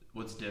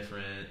 what's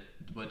different,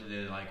 what do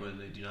they like, what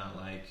do they do not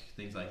like,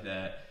 things like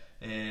that.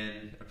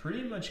 And I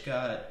pretty much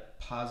got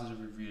positive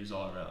reviews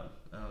all around.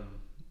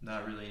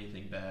 Not really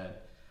anything bad.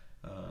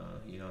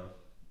 You know,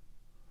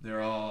 they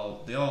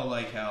all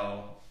like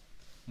how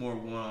more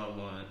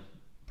one-on-one,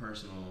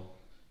 personal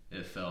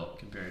it felt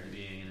compared to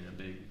being in a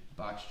big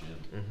box gym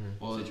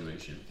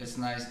situation. It's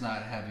nice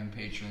not having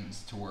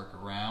patrons to work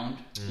around.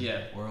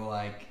 Yeah. Or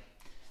like,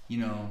 you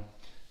know,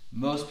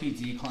 most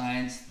PT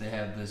clients, they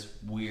have this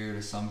weird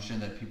assumption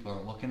that people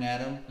are looking at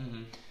them.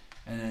 Mm-hmm.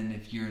 And then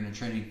if you're in a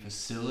training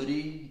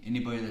facility,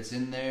 anybody that's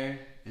in there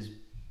is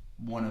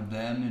one of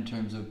them in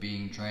terms of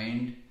being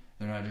trained.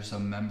 They're not just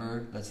some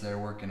member that's there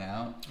working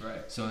out.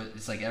 Right. So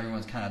it's like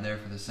everyone's kind of there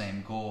for the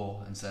same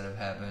goal instead of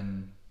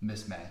having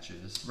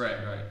mismatches. Right.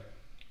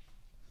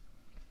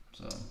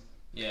 So.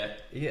 Yeah.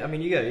 Yeah, I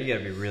mean, you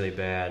gotta be really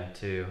bad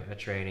too at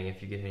training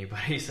if you get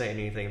anybody saying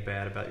anything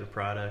bad about your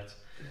product,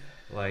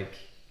 like,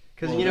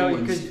 because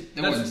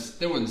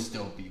they wouldn't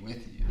still be with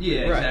you.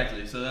 Yeah, Right.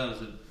 exactly. So that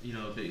was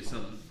a big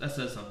something. That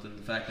says something.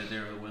 The fact that they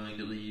were willing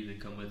to leave and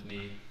come with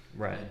me,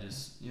 right? And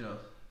just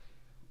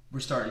we're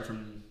starting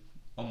from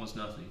almost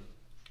nothing.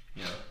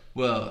 Yeah.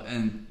 Well,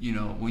 and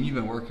when you've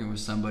been working with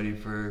somebody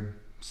for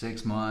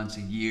 6 months,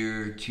 a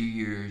year, 2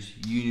 years,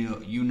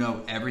 you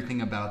know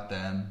everything about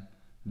them.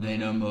 They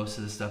know most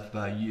of the stuff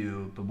about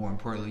you, but more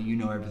importantly, you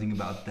know everything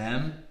about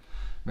them,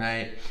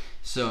 right?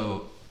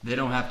 So they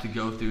don't have to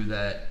go through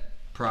that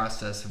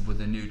process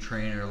with a new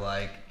trainer,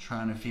 like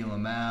trying to feel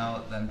them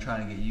out, them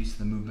trying to get used to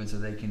the movements that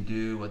they can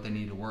do, what they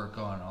need to work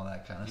on, all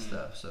that kind of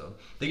stuff. So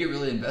they get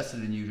really invested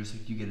in you just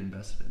like you get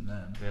invested in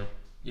them. Yep.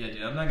 Yeah,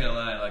 dude, I'm not gonna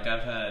lie. Like,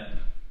 I've had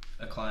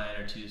a client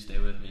or two stay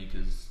with me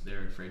because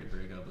they're afraid to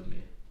break up with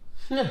me.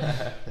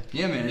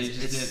 Yeah, man. They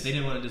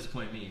didn't want to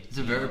disappoint me. It's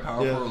a very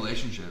powerful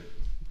relationship.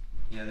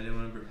 Yeah, they didn't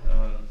want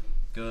to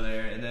go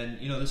there, and then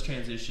this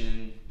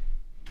transition,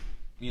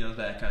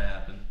 that kind of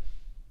happened,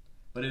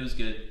 but it was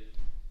good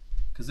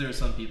because there were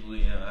some people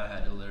I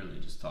had to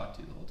literally just talk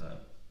to the whole time,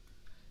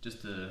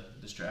 just to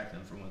distract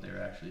them from what they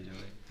were actually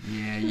doing.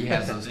 Yeah, you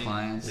have those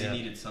clients. They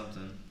needed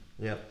something.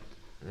 Yep.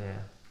 Yeah.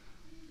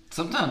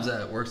 Sometimes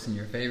that works in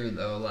your favor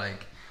though.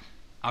 Like,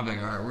 I'll be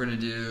like, all right, we're gonna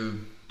do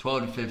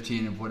 12 to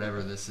 15 of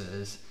whatever this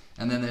is.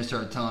 And then they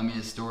start telling me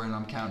a story and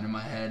I'm counting in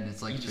my head and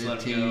it's like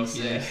 15,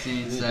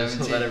 16,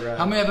 17.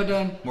 How many have I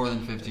done? More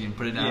than 15.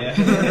 Put it down.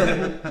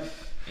 Yeah.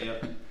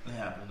 Yep. It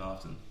happened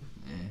often.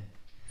 Yeah.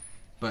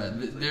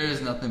 But there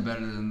is nothing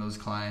better than those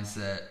clients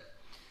that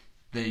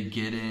they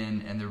get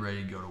in and they're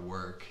ready to go to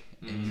work.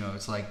 And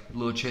it's like a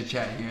little chit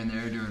chat here and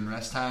there during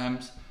rest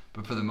times,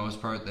 but for the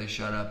most part they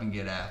shut up and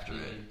get after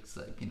it. It's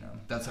like,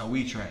 that's how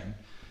we train.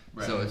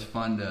 Right. So it's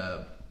fun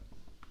to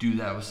do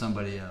that with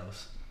somebody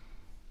else.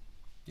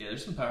 Yeah,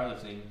 there's some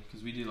powerlifting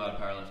because we do a lot of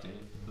powerlifting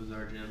with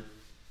our gym,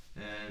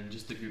 and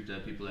just the group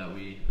of people that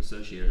we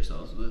associate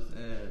ourselves with,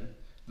 and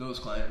those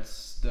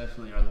clients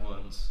definitely are the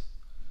ones.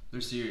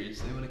 They're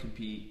serious. They want to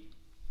compete.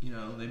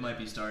 They might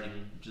be starting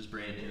just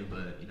brand new,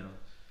 but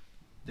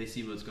they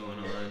see what's going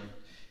on.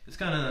 It's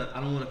kind of, I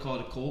don't want to call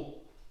it a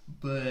cult,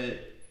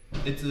 but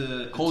it's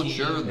a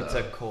culture. It's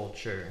a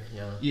culture.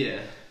 Yeah. Yeah,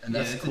 and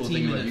that's the cool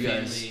thing about you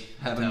guys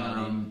having your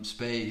own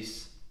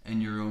space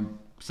and your own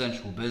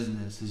central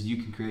business is you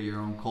can create your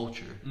own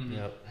culture. Mm-hmm.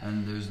 Yep.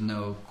 And there's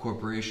no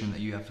corporation that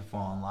you have to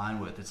fall in line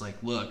with. It's like,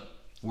 look,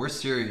 we're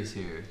serious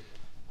here.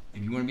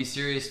 If you want to be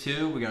serious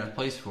too, we got a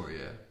place for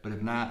you. But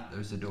if not,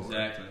 there's a door.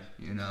 Exactly.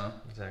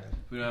 Exactly.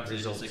 We don't have to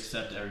just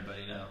accept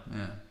everybody now.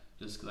 Yeah.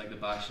 Just like the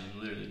boxing,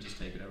 literally just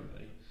take it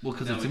everybody. Well,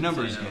 because it's a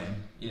numbers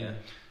game. Yeah.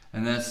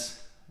 And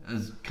that's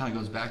kind of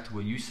goes back to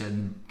what you said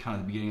in kind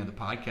of the beginning of the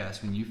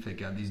podcast when you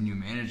pick out these new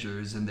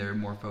managers and they're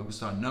more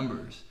focused on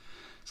numbers.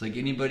 It's like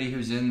anybody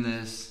who's in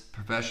this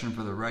profession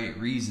for the right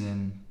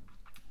reason,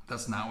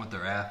 that's not what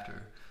they're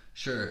after.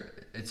 Sure,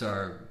 it's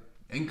our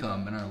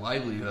income and our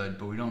livelihood,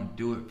 but we don't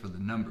do it for the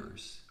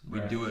numbers. We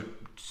do it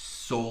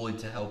solely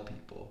to help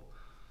people.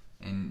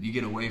 And you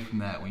get away from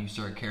that when you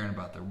start caring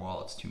about their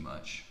wallets too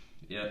much.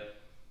 Yep.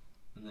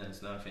 And then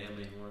it's not a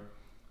family anymore.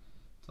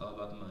 It's all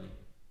about the money.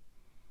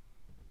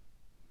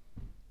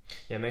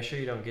 Yeah, make sure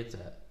you don't get to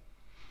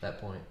that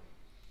point.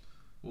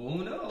 Well,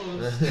 who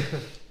knows?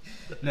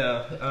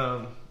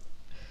 No.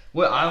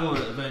 What I want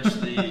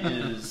eventually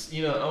is,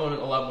 I want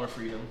a lot more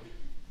freedom.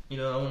 I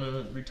want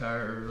to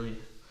retire early.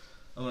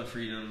 I want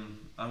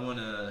freedom. I want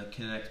to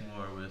connect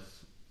more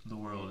with the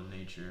world and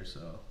nature.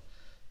 So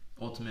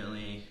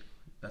ultimately,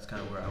 that's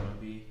kind of where I want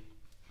to be.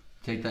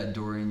 Take that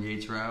Dorian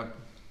Yates route.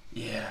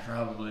 Yeah,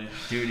 probably.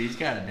 Dude, he's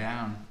got it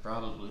down.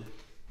 Probably.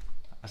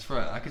 That's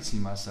right. I could see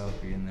myself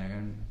being there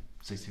and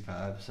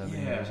 65, 70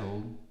 Yeah. years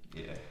old.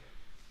 Yeah.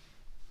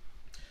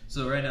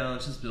 So right now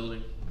it's just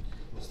building,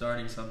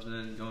 starting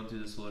something, going through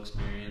this whole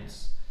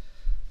experience.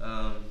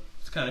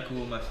 It's kind of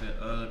cool.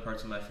 Other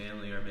parts of my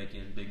family are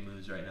making big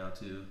moves right now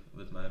too,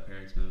 with my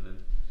parents moving.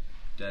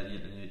 Dad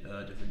getting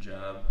a different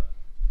job,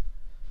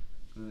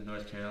 moving to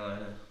North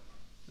Carolina.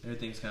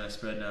 Everything's kind of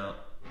spreading out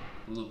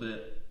a little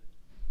bit.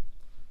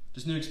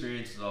 Just new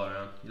experiences all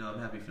around. I'm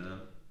happy for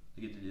them.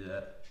 I get to do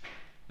that.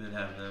 Been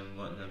having them,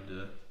 wanting them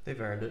to. They've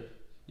earned it.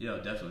 Yeah,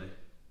 definitely.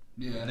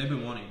 Yeah. And they've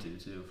been wanting to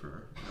too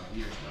for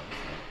years now.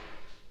 So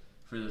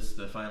for this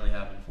to finally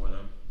happen for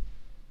them,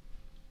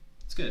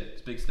 it's good.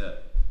 It's a big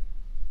step.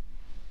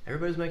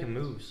 Everybody's making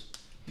moves.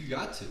 You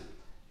got to.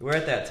 We're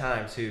at that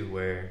time too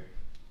where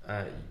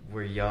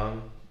we're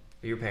young.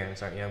 Your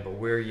parents aren't young, but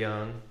we're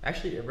young.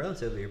 Actually,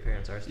 relatively, your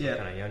parents are still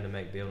kind of young to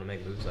be able to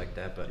make moves like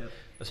that. But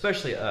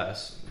especially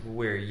us,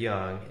 we're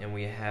young and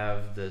we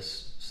have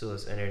still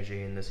this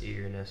energy and this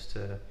eagerness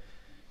to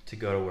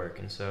go to work,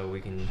 and so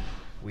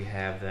we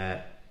have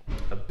that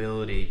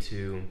ability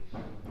to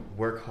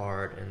work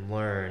hard and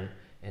learn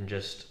and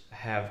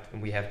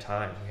we have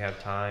time. We have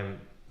time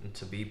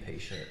to be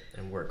patient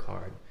and work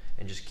hard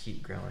and just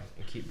keep growing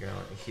and keep growing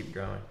and keep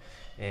growing.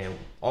 And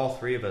all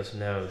three of us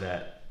know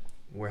that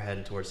we're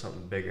heading towards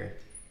something bigger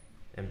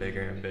and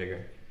bigger and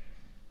bigger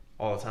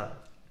all the time.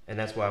 And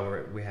that's why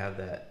we have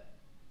that.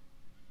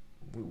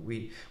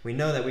 We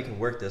know that we can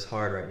work this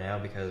hard right now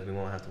because we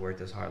won't have to work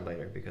this hard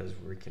later because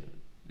we can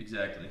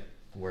Exactly.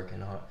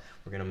 working hard.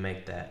 We're gonna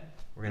make that.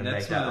 We're gonna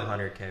make that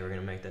 100K. We're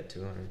gonna make that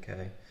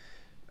 200K.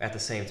 At the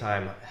same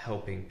time,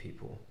 helping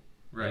people.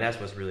 Right. And that's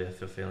what's really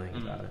fulfilling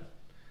about it.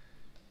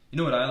 You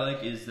know what I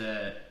like is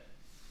that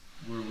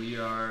where we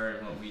are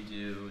and what we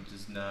do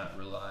does not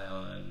rely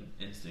on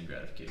instant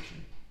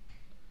gratification.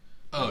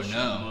 Oh,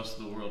 no. Most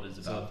of the world is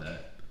about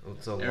that.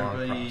 It's a long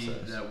Everybody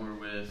process. that we're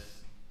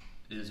with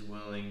is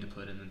willing to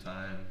put in the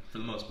time, for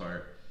the most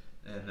part,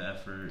 and the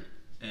effort,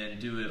 and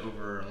do it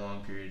over a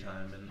long period of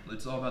time. And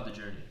it's all about the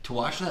journey. To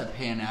watch that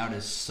pan out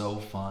is so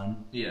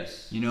fun.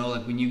 Yes.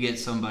 Like when you get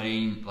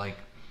somebody, like,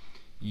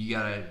 you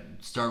gotta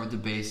start with the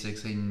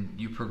basics and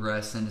you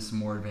progress into some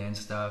more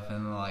advanced stuff,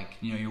 and like,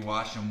 you're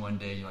watching them one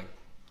day, you're like,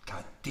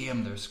 God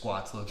damn, their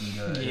squat's looking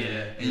good.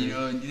 Yeah.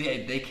 And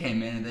they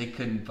came in and they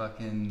couldn't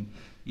fucking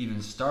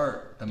even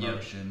start the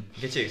motion.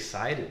 Get you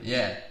excited.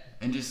 Yeah.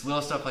 And just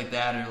little stuff like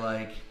that, or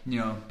like,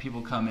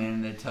 people come in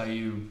and they tell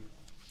you,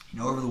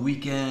 over the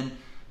weekend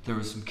there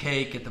was some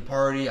cake at the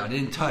party, I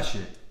didn't touch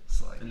it.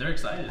 It's like, And they're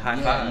excited.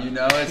 High five.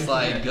 it's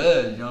like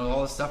good.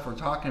 All the stuff we're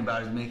talking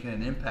about is making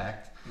an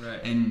impact.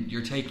 Right. And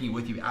you're taking it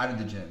with you out of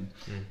the gym.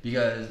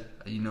 Because,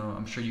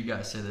 I'm sure you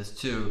guys say this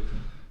too.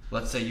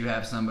 Let's say you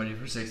have somebody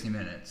for 60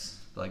 minutes.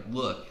 Like,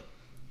 look,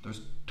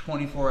 there's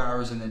 24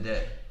 hours in a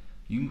day.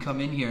 You can come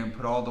in here and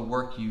put all the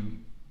work you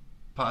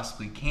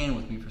possibly can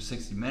with me for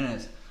 60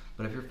 minutes,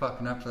 but if you're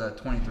fucking up for that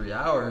 23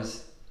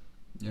 hours,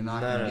 you're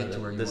not going to get to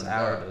where you want to go. This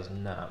hour does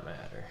not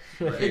matter.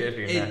 Right. If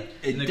you're not.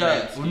 It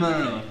does. Well,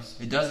 no.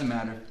 It doesn't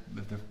matter.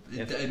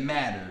 It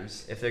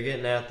matters. If they're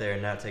getting out there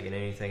and not taking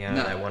anything out of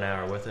No. that 1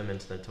 hour with them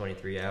into the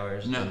 23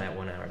 hours, No. then that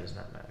 1 hour does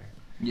not matter.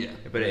 Yeah.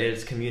 But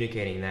it's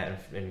communicating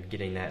that and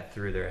getting that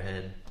through their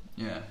head.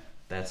 Yeah.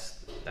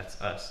 That's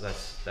us.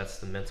 That's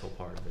the mental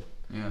part of it.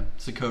 Yeah.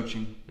 It's the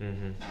coaching.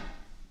 Mm-hmm.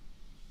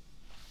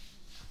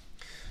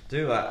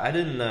 Dude, I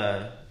didn't.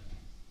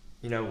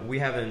 We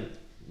haven't.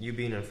 You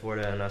being in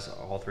Florida and us,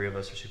 all three of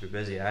us are super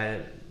busy.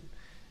 I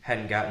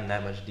hadn't gotten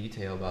that much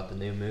detail about the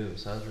new move,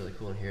 so that was really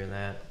cool to hear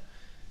that.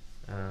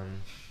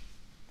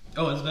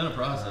 It's been a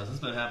process. It's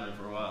been happening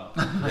for a while.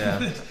 Yeah,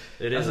 it is.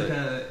 It is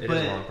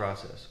a long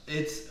process.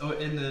 It's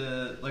in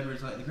the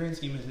the grand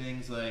scheme of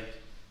things, like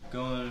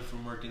going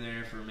from working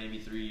there for maybe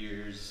 3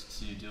 years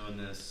to doing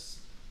this,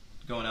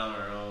 going out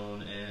on our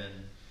own and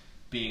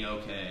being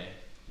okay,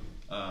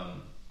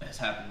 has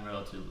happened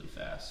relatively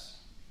fast.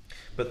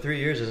 But 3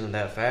 years isn't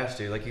that fast,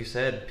 dude. Like you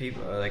said,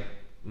 people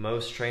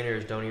most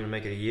trainers don't even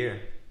make it a year.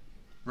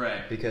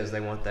 Right. Because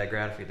they want that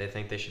gratification. They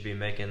think they should be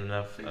making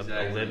enough of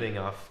a living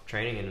off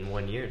training in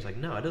 1 year. It's like,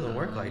 no, it doesn't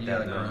work like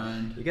that,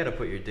 man. You got to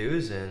put your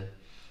dues in.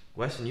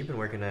 Westin, you've been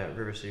working at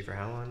River City for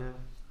how long now?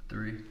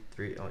 3.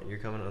 You're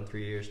coming on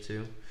 3 years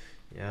too.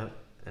 Yeah.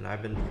 And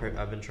I've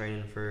been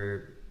training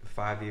for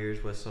 5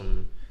 years with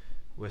some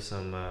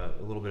a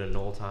little bit of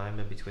null time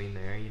in between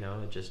there.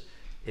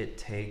 It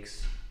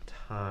takes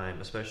time,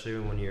 especially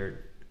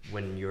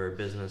when your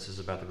business is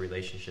about the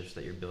relationships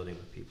that you're building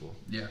with people.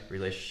 Yeah.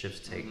 Relationships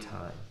take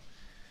time.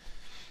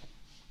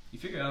 You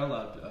figure out a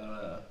lot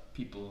about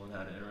people and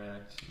how to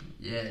interact.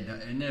 Yeah,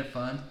 isn't it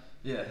fun?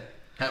 Yeah.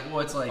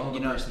 It's like, all the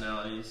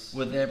personalities.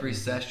 With every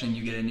session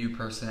you get a new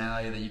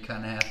personality that you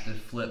kind of have to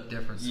flip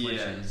different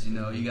switches.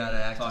 Yeah. You got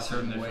to act Talk a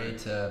certain way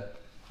to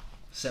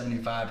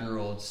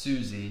 75-year-old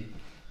Susie,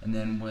 and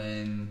then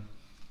when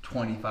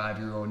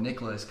 25-year-old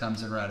Nicholas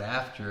comes in right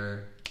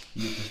after,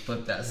 you just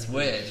flip that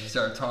switch. You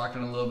start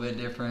talking a little bit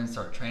different,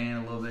 start training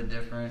a little bit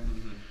different.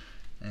 Mm-hmm.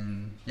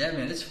 And yeah,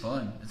 man, it's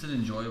fun. It's an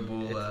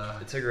enjoyable.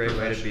 It's a great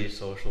way to be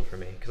social for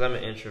me because I'm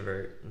an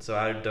introvert, and so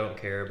I don't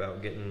care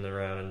about getting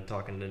around and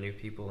talking to new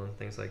people and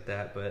things like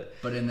that. But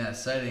in that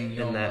setting,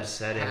 it's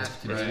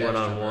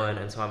one-on-one,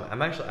 and so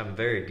I'm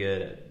very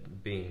good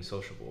at being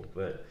sociable.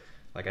 But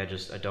like I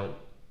don't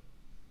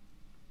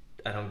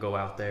go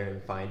out there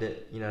and find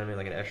it. You know what I mean?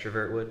 Like an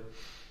extrovert would.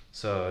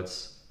 So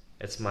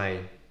it's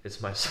my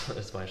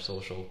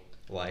social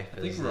life. I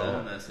think we're all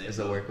in that same is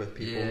to work with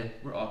people. Yeah,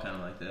 we're all kind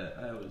of like that.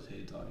 I always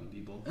hated talking to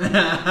people.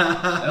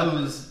 That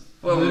was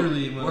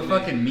literally we're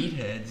fucking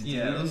meatheads. Dude.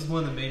 Yeah, that was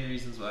one of the main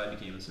reasons why I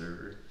became a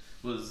server.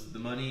 Was the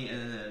money,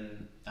 and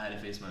then I had to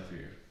face my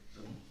fear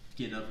of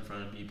getting up in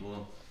front of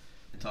people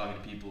and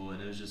talking to people,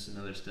 and it was just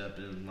another step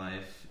in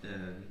life.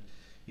 And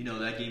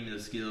that gave me the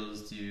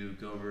skills to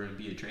go over and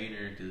be a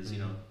trainer because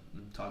I'm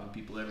talking to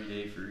people every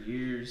day for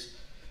years.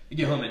 You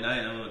get home at night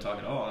and I don't want to talk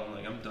at all. I'm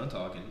like, I'm done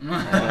talking.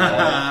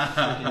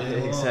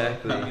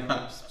 Exactly.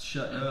 I'm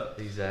shutting up.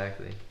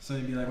 Exactly. So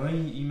you'd be like, "Why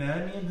you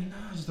mad at me?" I'm like, "No,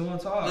 I just don't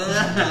want to talk.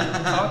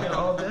 I'm talking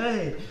all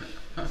day."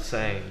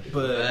 Same.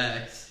 But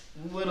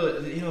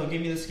it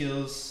gave me the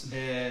skills,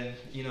 and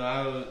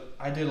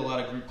I did a lot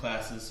of group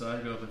classes, so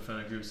I'd go up in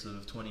front of groups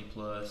of 20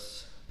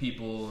 plus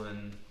people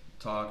and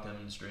talk,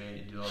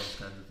 demonstrate, and do all those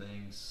kinds of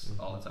things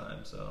all the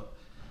time. So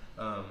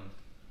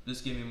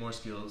this gave me more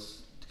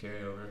skills to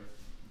carry over.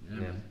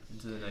 Yeah.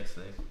 Into the next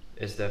thing.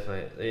 It's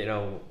definitely,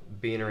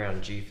 being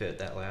around GFIT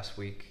that last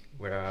week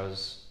where I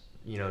was,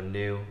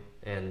 new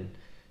and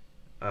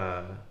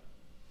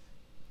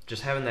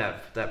just having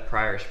that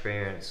prior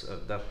experience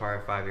of that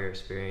prior 5-year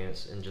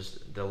experience and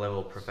just the level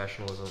of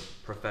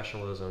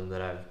professionalism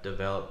that I've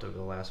developed over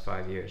the last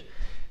 5 years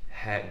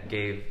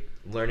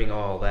learning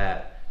all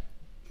that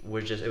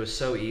it was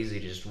so easy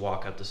to just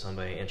walk up to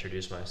somebody and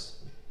introduce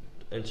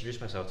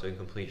myself to a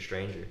complete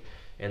stranger.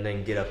 And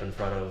then get up in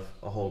front of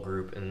a whole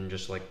group and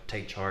just like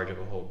take charge of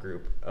a whole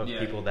group of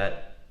people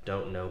that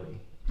don't know me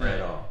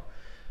at all.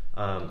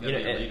 And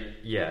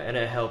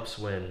it helps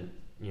when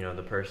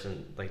the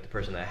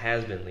person that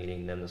has been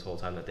leading them this whole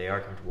time that they are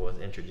comfortable with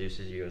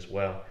introduces you as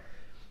well.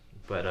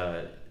 But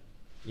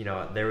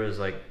there was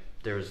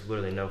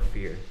literally no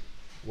fear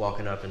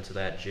walking up into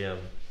that gym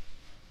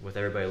with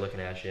everybody looking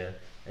at you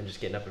and just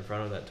getting up in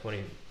front of that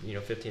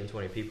 15,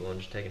 20 people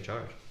and just taking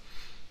charge.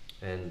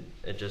 And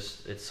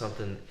it's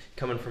something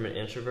coming from an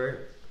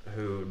introvert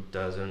who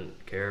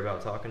doesn't care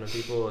about talking to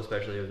people,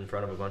 especially in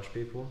front of a bunch of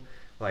people.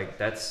 Like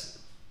that's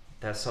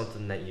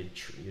something that you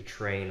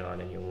train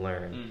on and you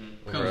learn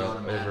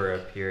over a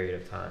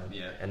period of time.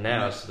 Yeah. And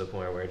now it's to the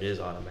point where it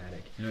is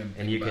automatic,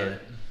 and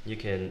you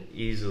can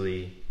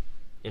easily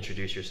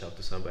introduce yourself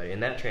to somebody,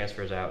 and that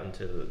transfers out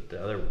into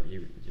the other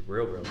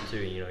real world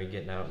too. You're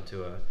getting out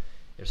into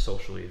a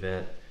social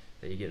event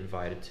that you get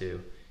invited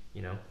to.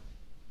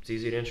 It's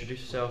easy to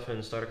introduce yourself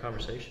and start a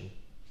conversation.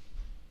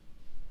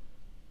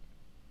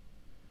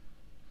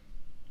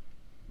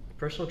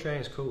 Personal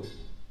training is cool.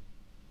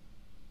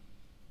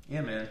 Yeah,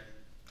 man.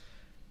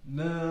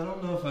 No, I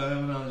don't know if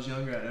when I was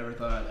younger, I never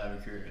thought I'd have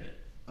a career in it.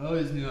 I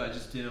always knew I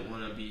just didn't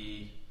want to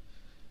be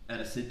at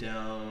a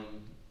sit-down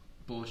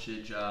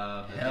bullshit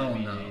job. Hell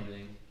no.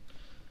 Anything.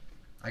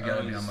 I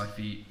gotta be on my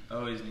feet. I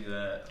always knew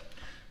that.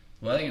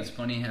 Well, I think it's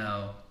funny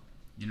how,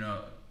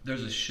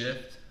 there's a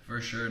shift for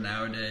sure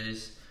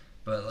nowadays.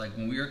 But like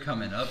when we were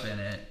coming up in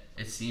it,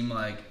 it seemed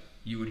like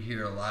you would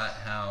hear a lot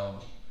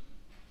how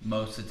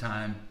most of the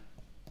time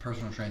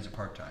personal training's a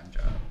part-time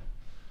job,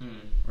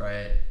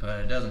 right? But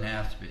it doesn't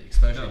have to be,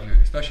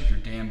 especially if you're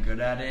damn good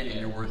at it and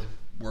you're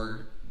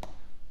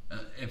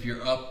if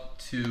you're up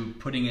to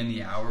putting in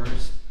the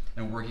hours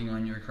and working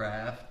on your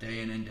craft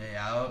day in and day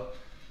out.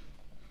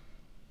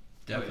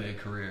 Definitely a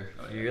career.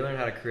 You learn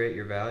how to create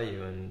your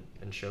value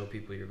and show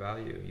people your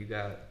value. You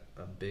got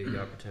a big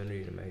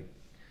opportunity to make.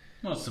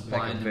 Well,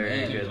 supply and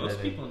demand.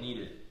 Most people need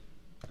it.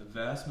 The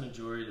vast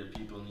majority of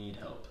people need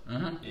help in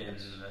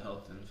the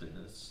health and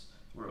fitness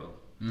world.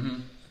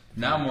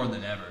 Now more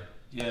than ever.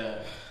 Yeah.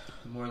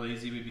 The more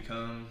lazy we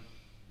become,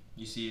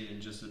 you see it in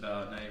just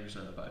about 90%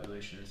 of the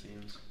population, it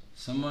seems.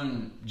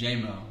 Someone,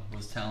 JMO,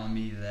 was telling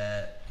me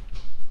that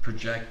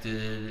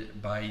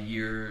projected by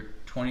year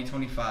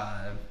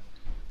 2025,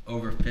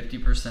 over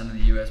 50% of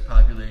the U.S.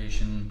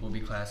 population will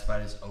be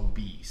classified as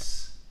obese.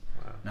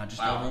 Not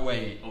just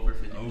overweight, over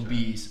 50%.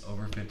 Obese,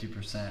 over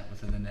 50%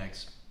 within the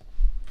next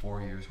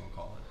 4 years, we'll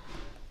call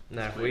it.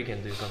 Now, if we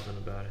can do something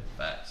about it.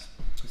 Facts.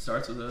 It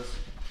starts with us.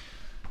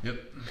 Yep.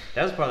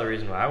 That was part of the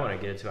reason why I wanted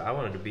to get into it. I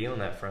wanted to be on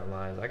that front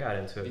lines. I got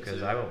into it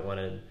because I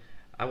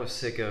was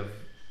sick of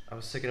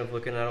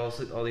looking at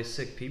all these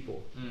sick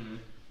people.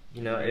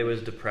 It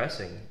was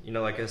depressing.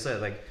 Like I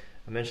said, like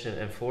I mentioned,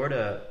 in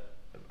Florida,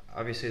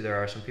 obviously there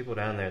are some people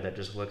down there that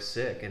just look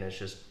sick, and it's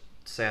just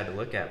sad to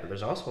look at, but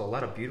there's also a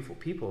lot of beautiful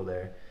people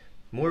there.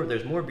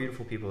 There's more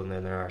beautiful people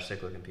than there are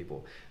sick-looking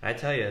people. And I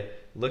tell you,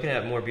 looking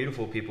at more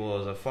beautiful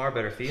people is a far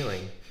better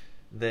feeling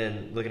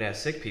than looking at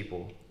sick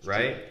people,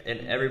 right?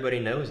 And everybody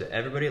knows it.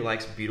 Everybody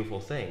likes beautiful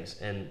things,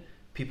 and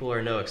people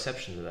are no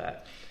exception to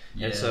that.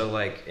 Yeah.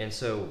 And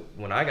so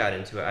when I got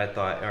into it, I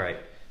thought, all right,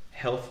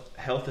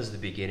 health is the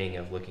beginning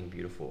of looking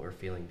beautiful or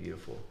feeling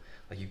beautiful.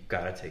 Like, you've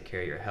got to take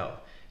care of your health.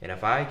 And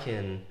if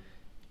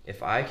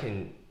I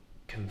can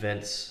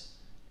convince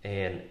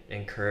and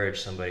encourage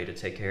somebody to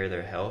take care of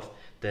their health,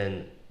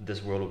 then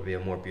this world will be a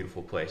more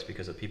beautiful place,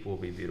 because the people will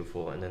be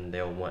beautiful, and then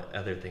they'll want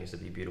other things to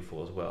be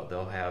beautiful as well.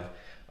 They'll have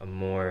a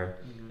more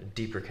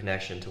deeper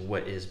connection to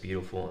what is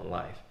beautiful in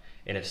life.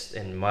 And it's,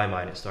 in my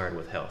mind, it started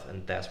with health,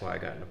 and that's why I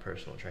got into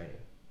personal training.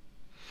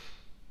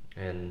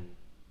 And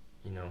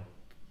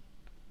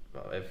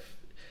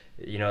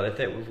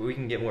if we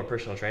can get more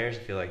personal trainers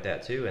to feel like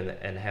that too,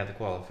 and have the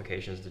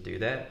qualifications to do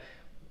that,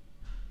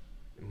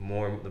 the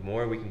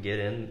more we can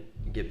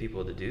get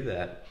people to do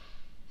that,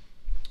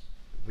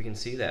 we can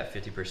see that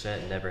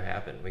 50% never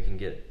happen. We can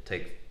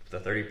take the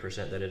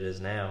 30% that it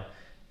is now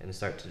and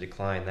start to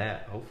decline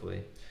that,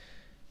 hopefully.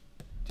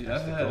 Dude,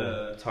 That's I've the had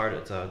goal. It's hard,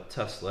 it's a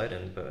tough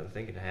sledding, but I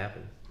think it can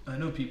happen. I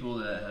know people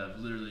that have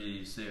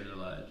literally saved their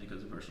lives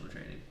because of personal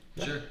training.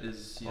 Sure.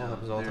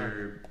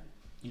 They're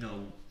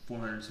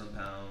 400 some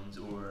pounds,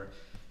 or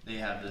they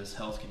have this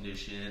health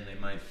condition. They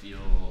might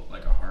feel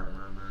like a heart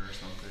murmur or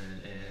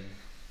something, and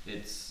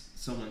it's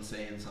someone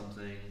saying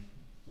something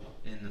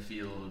in the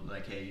field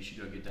like, hey, you should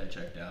go get that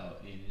checked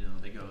out.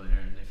 And, they go there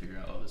and they figure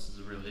out, oh, this is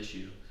a real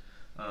issue.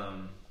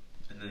 And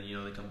then,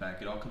 they come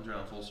back. It all comes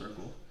around full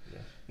circle. Yeah.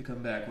 They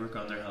come back, work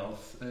on their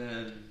health,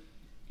 and,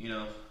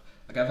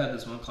 like, I've had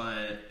this one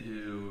client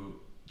who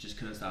just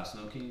couldn't stop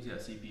smoking. He's got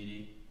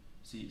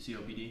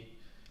COPD,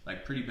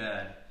 like, pretty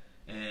bad.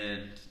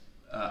 And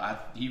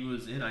he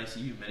was in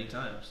ICU many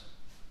times.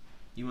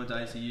 He went to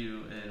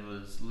ICU and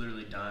was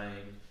literally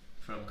dying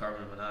from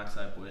carbon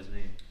monoxide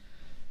poisoning.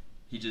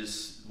 He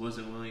just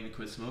wasn't willing to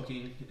quit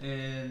smoking,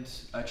 and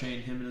I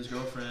trained him and his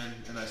girlfriend,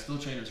 and I still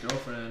train his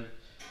girlfriend,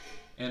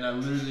 and I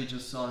literally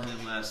just saw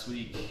him last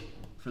week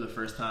for the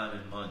first time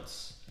in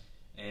months,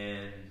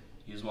 and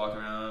he was walking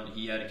around.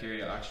 He had to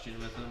carry oxygen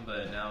with him,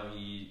 but now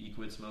he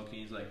quit smoking.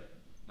 He's like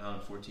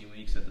around 14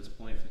 weeks at this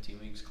point, 15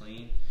 weeks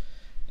clean,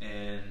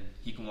 and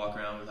he can walk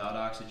around without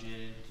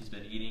oxygen. He's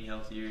been eating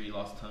healthier. He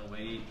lost a ton of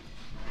weight.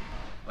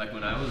 Like,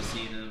 when I was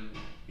seeing him,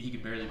 he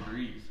could barely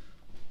breathe,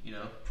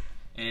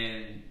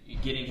 and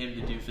getting him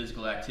to do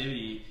physical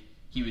activity,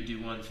 he would do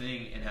one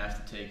thing and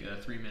have to take a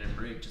 3-minute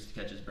break just to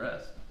catch his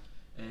breath.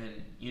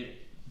 And it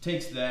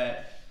takes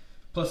that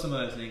plus some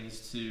other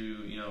things to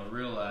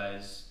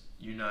realize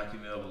you're not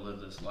going to be able to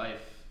live this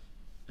life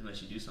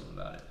unless you do something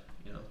about it.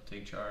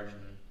 Take charge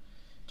and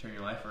turn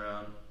your life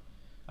around.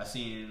 I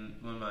seen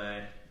one of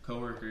my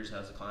coworkers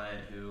has a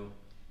client who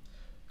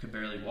could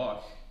barely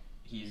walk.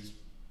 He's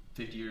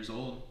 50 years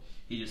old.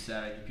 He just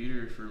sat at a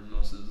computer for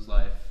most of his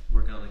life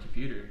working on the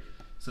computer.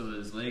 So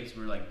his legs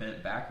were like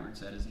bent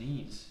backwards at his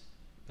knees.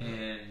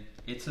 And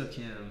it took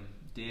him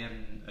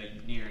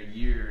near a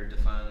year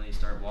to finally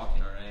start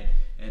walking all right.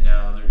 And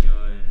now they're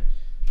doing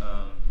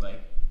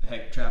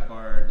trap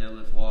bar,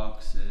 deadlift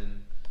walks,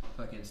 and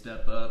fucking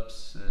step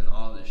ups and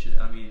all this shit.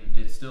 I mean,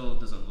 it still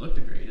doesn't look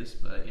the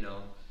greatest, but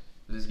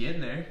it's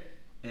getting there.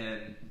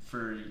 And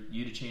for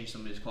you to change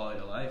somebody's quality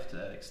of life to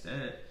that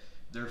extent,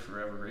 they're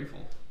forever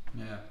grateful.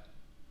 Yeah.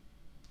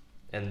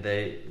 And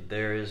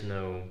there is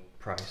no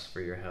price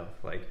for your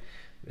health. Like,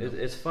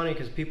 it's funny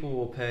because people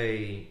will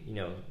pay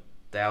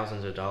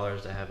thousands of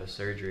dollars to have a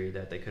surgery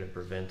that they could have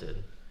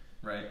prevented,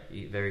 right,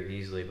 very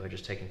easily by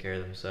just taking care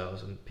of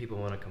themselves. And people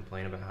want to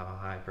complain about how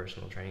high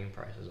personal training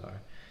prices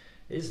are.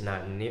 It's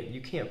not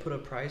you can't put a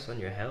price on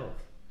your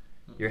health.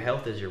 Your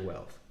health is your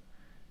wealth,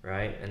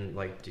 right? And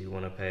like, do you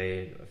want to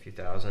pay a few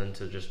thousand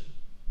to just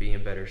be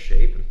in better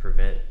shape and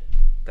prevent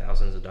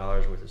thousands of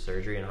dollars worth of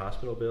surgery and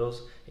hospital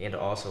bills, and to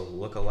also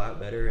look a lot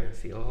better and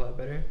feel a lot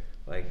better?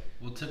 Like,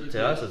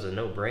 to us, it's a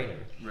no-brainer.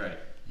 Right.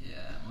 Yeah.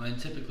 Well, and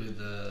typically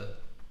the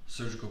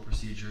surgical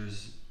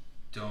procedures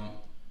don't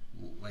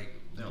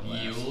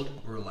yield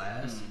or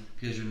last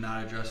because you're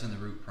not addressing the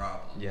root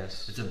problem.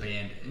 Yes. It's a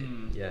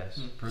Band-Aid.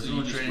 Yes.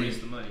 Personal so you training.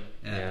 just waste the money.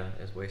 Yeah,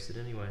 it's wasted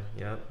anyway.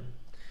 Yep.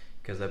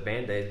 Because that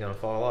Band-Aid is going to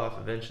fall off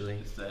eventually.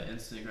 It's that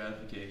instant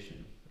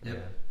gratification. Yep.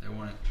 Yeah. They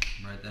want it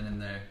right then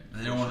and there.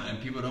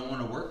 And people don't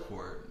want to work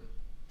for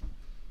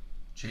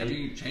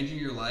it. Changing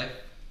your life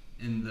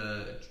in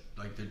the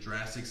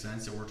drastic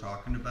sense that we're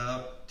talking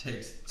about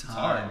takes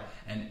time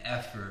and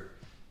effort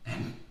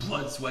and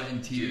blood, sweat,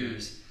 and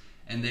tears. Dude.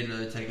 And they'd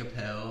rather take a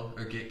pill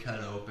or get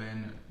cut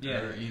open, or,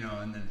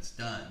 and then it's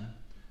done.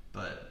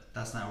 But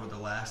that's not what the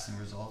lasting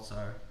results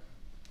are.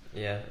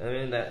 Yeah, I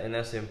mean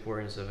that's the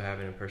importance of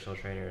having a personal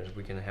trainer, is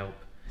we can help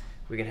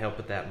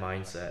with that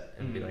mindset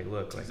and be like,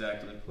 look,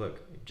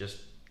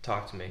 just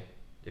talk to me.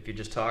 If you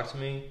just talk to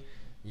me,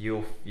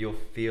 you'll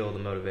feel the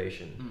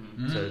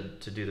motivation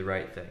to do the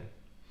right thing.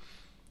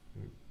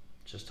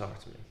 Just talk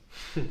to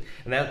me.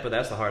 But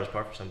that's the hardest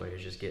part for somebody,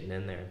 is just getting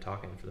in there and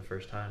talking for the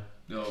first time.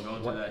 Going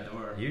through that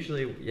door.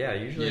 Usually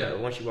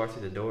once you walk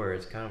through the door,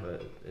 it's kind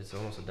of it's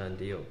almost a done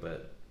deal.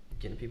 But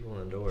getting people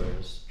in the door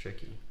is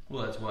tricky.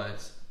 Well, that's why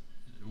it's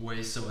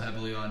weighs so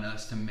heavily on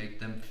us to make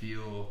them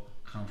feel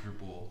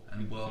comfortable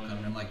and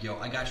welcome and like, yo,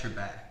 I got your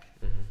back.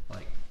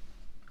 Like,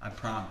 I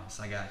promise,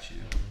 I got you.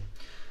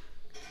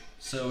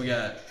 So we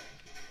got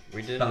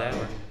We did an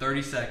hour.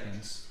 30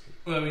 seconds.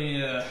 Well,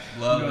 we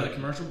Love go it. to the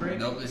commercial break.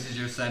 Nope, this is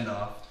your send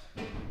off.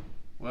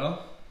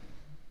 Well,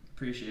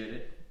 appreciate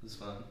it. It was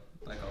fun,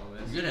 like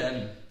always. Good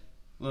Eddie.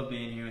 Love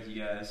being here with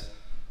you guys,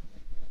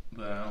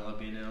 but I don't love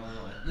being in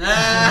Illinois.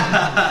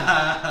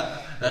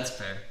 That's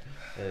fair.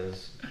 It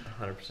is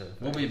 100%.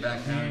 We'll be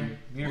back down.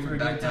 Here We'll for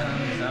be a back good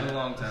time, down. not a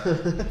long time.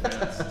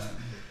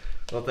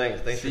 Well,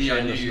 thanks for See you on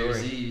sharing New the Year's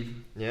story. Eve.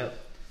 Yep.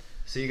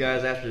 See you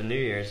guys after the New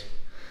Year's.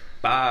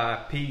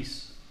 Bye.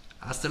 Peace.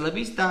 Hasta la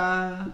vista.